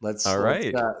 man. Let's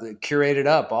curate it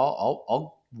up.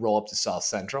 I'll roll up to South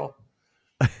Central.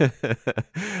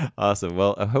 Awesome.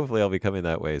 Well, hopefully I'll be coming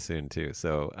that way soon too.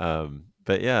 So,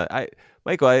 but yeah,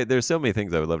 Michael, there's so many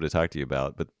things I would love to talk to you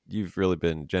about, but you've really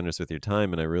been generous with your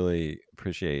time, and I really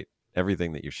appreciate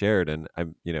everything that you've shared. And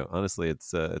I'm, honestly,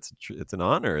 it's an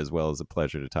honor as well as a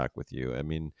pleasure to talk with you. I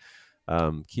mean,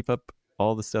 keep up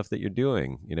all the stuff that you're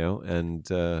doing, and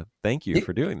thank you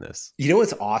for doing this. You know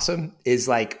what's awesome is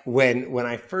like when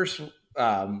I first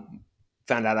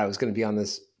found out I was going to be on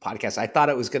this podcast. I thought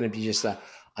it was going to be just a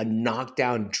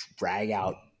knockdown, drag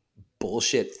out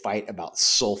bullshit fight about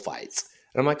sulfites.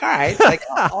 And I'm like, all right, like,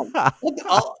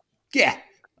 yeah,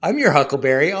 I'm your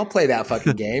Huckleberry. I'll play that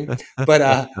fucking game.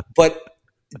 But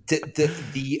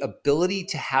the ability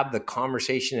to have the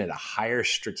conversation at a higher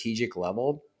strategic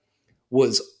level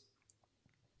was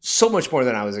so much more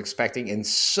than I was expecting and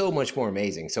so much more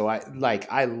amazing. So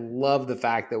I love the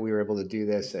fact that we were able to do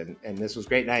this and this was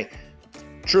great. And I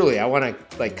want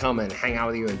to like come and hang out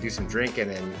with you and do some drinking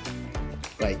and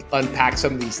like unpack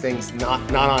some of these things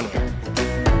not on air.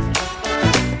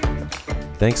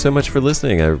 Thanks so much for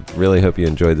listening. I really hope you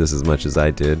enjoyed this as much as I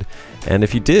did. And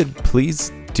if you did,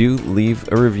 please do leave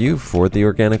a review for the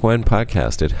Organic Wine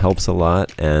Podcast. It helps a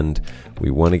lot, and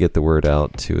we want to get the word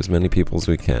out to as many people as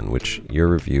we can, which your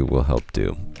review will help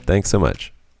do. Thanks so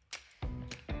much.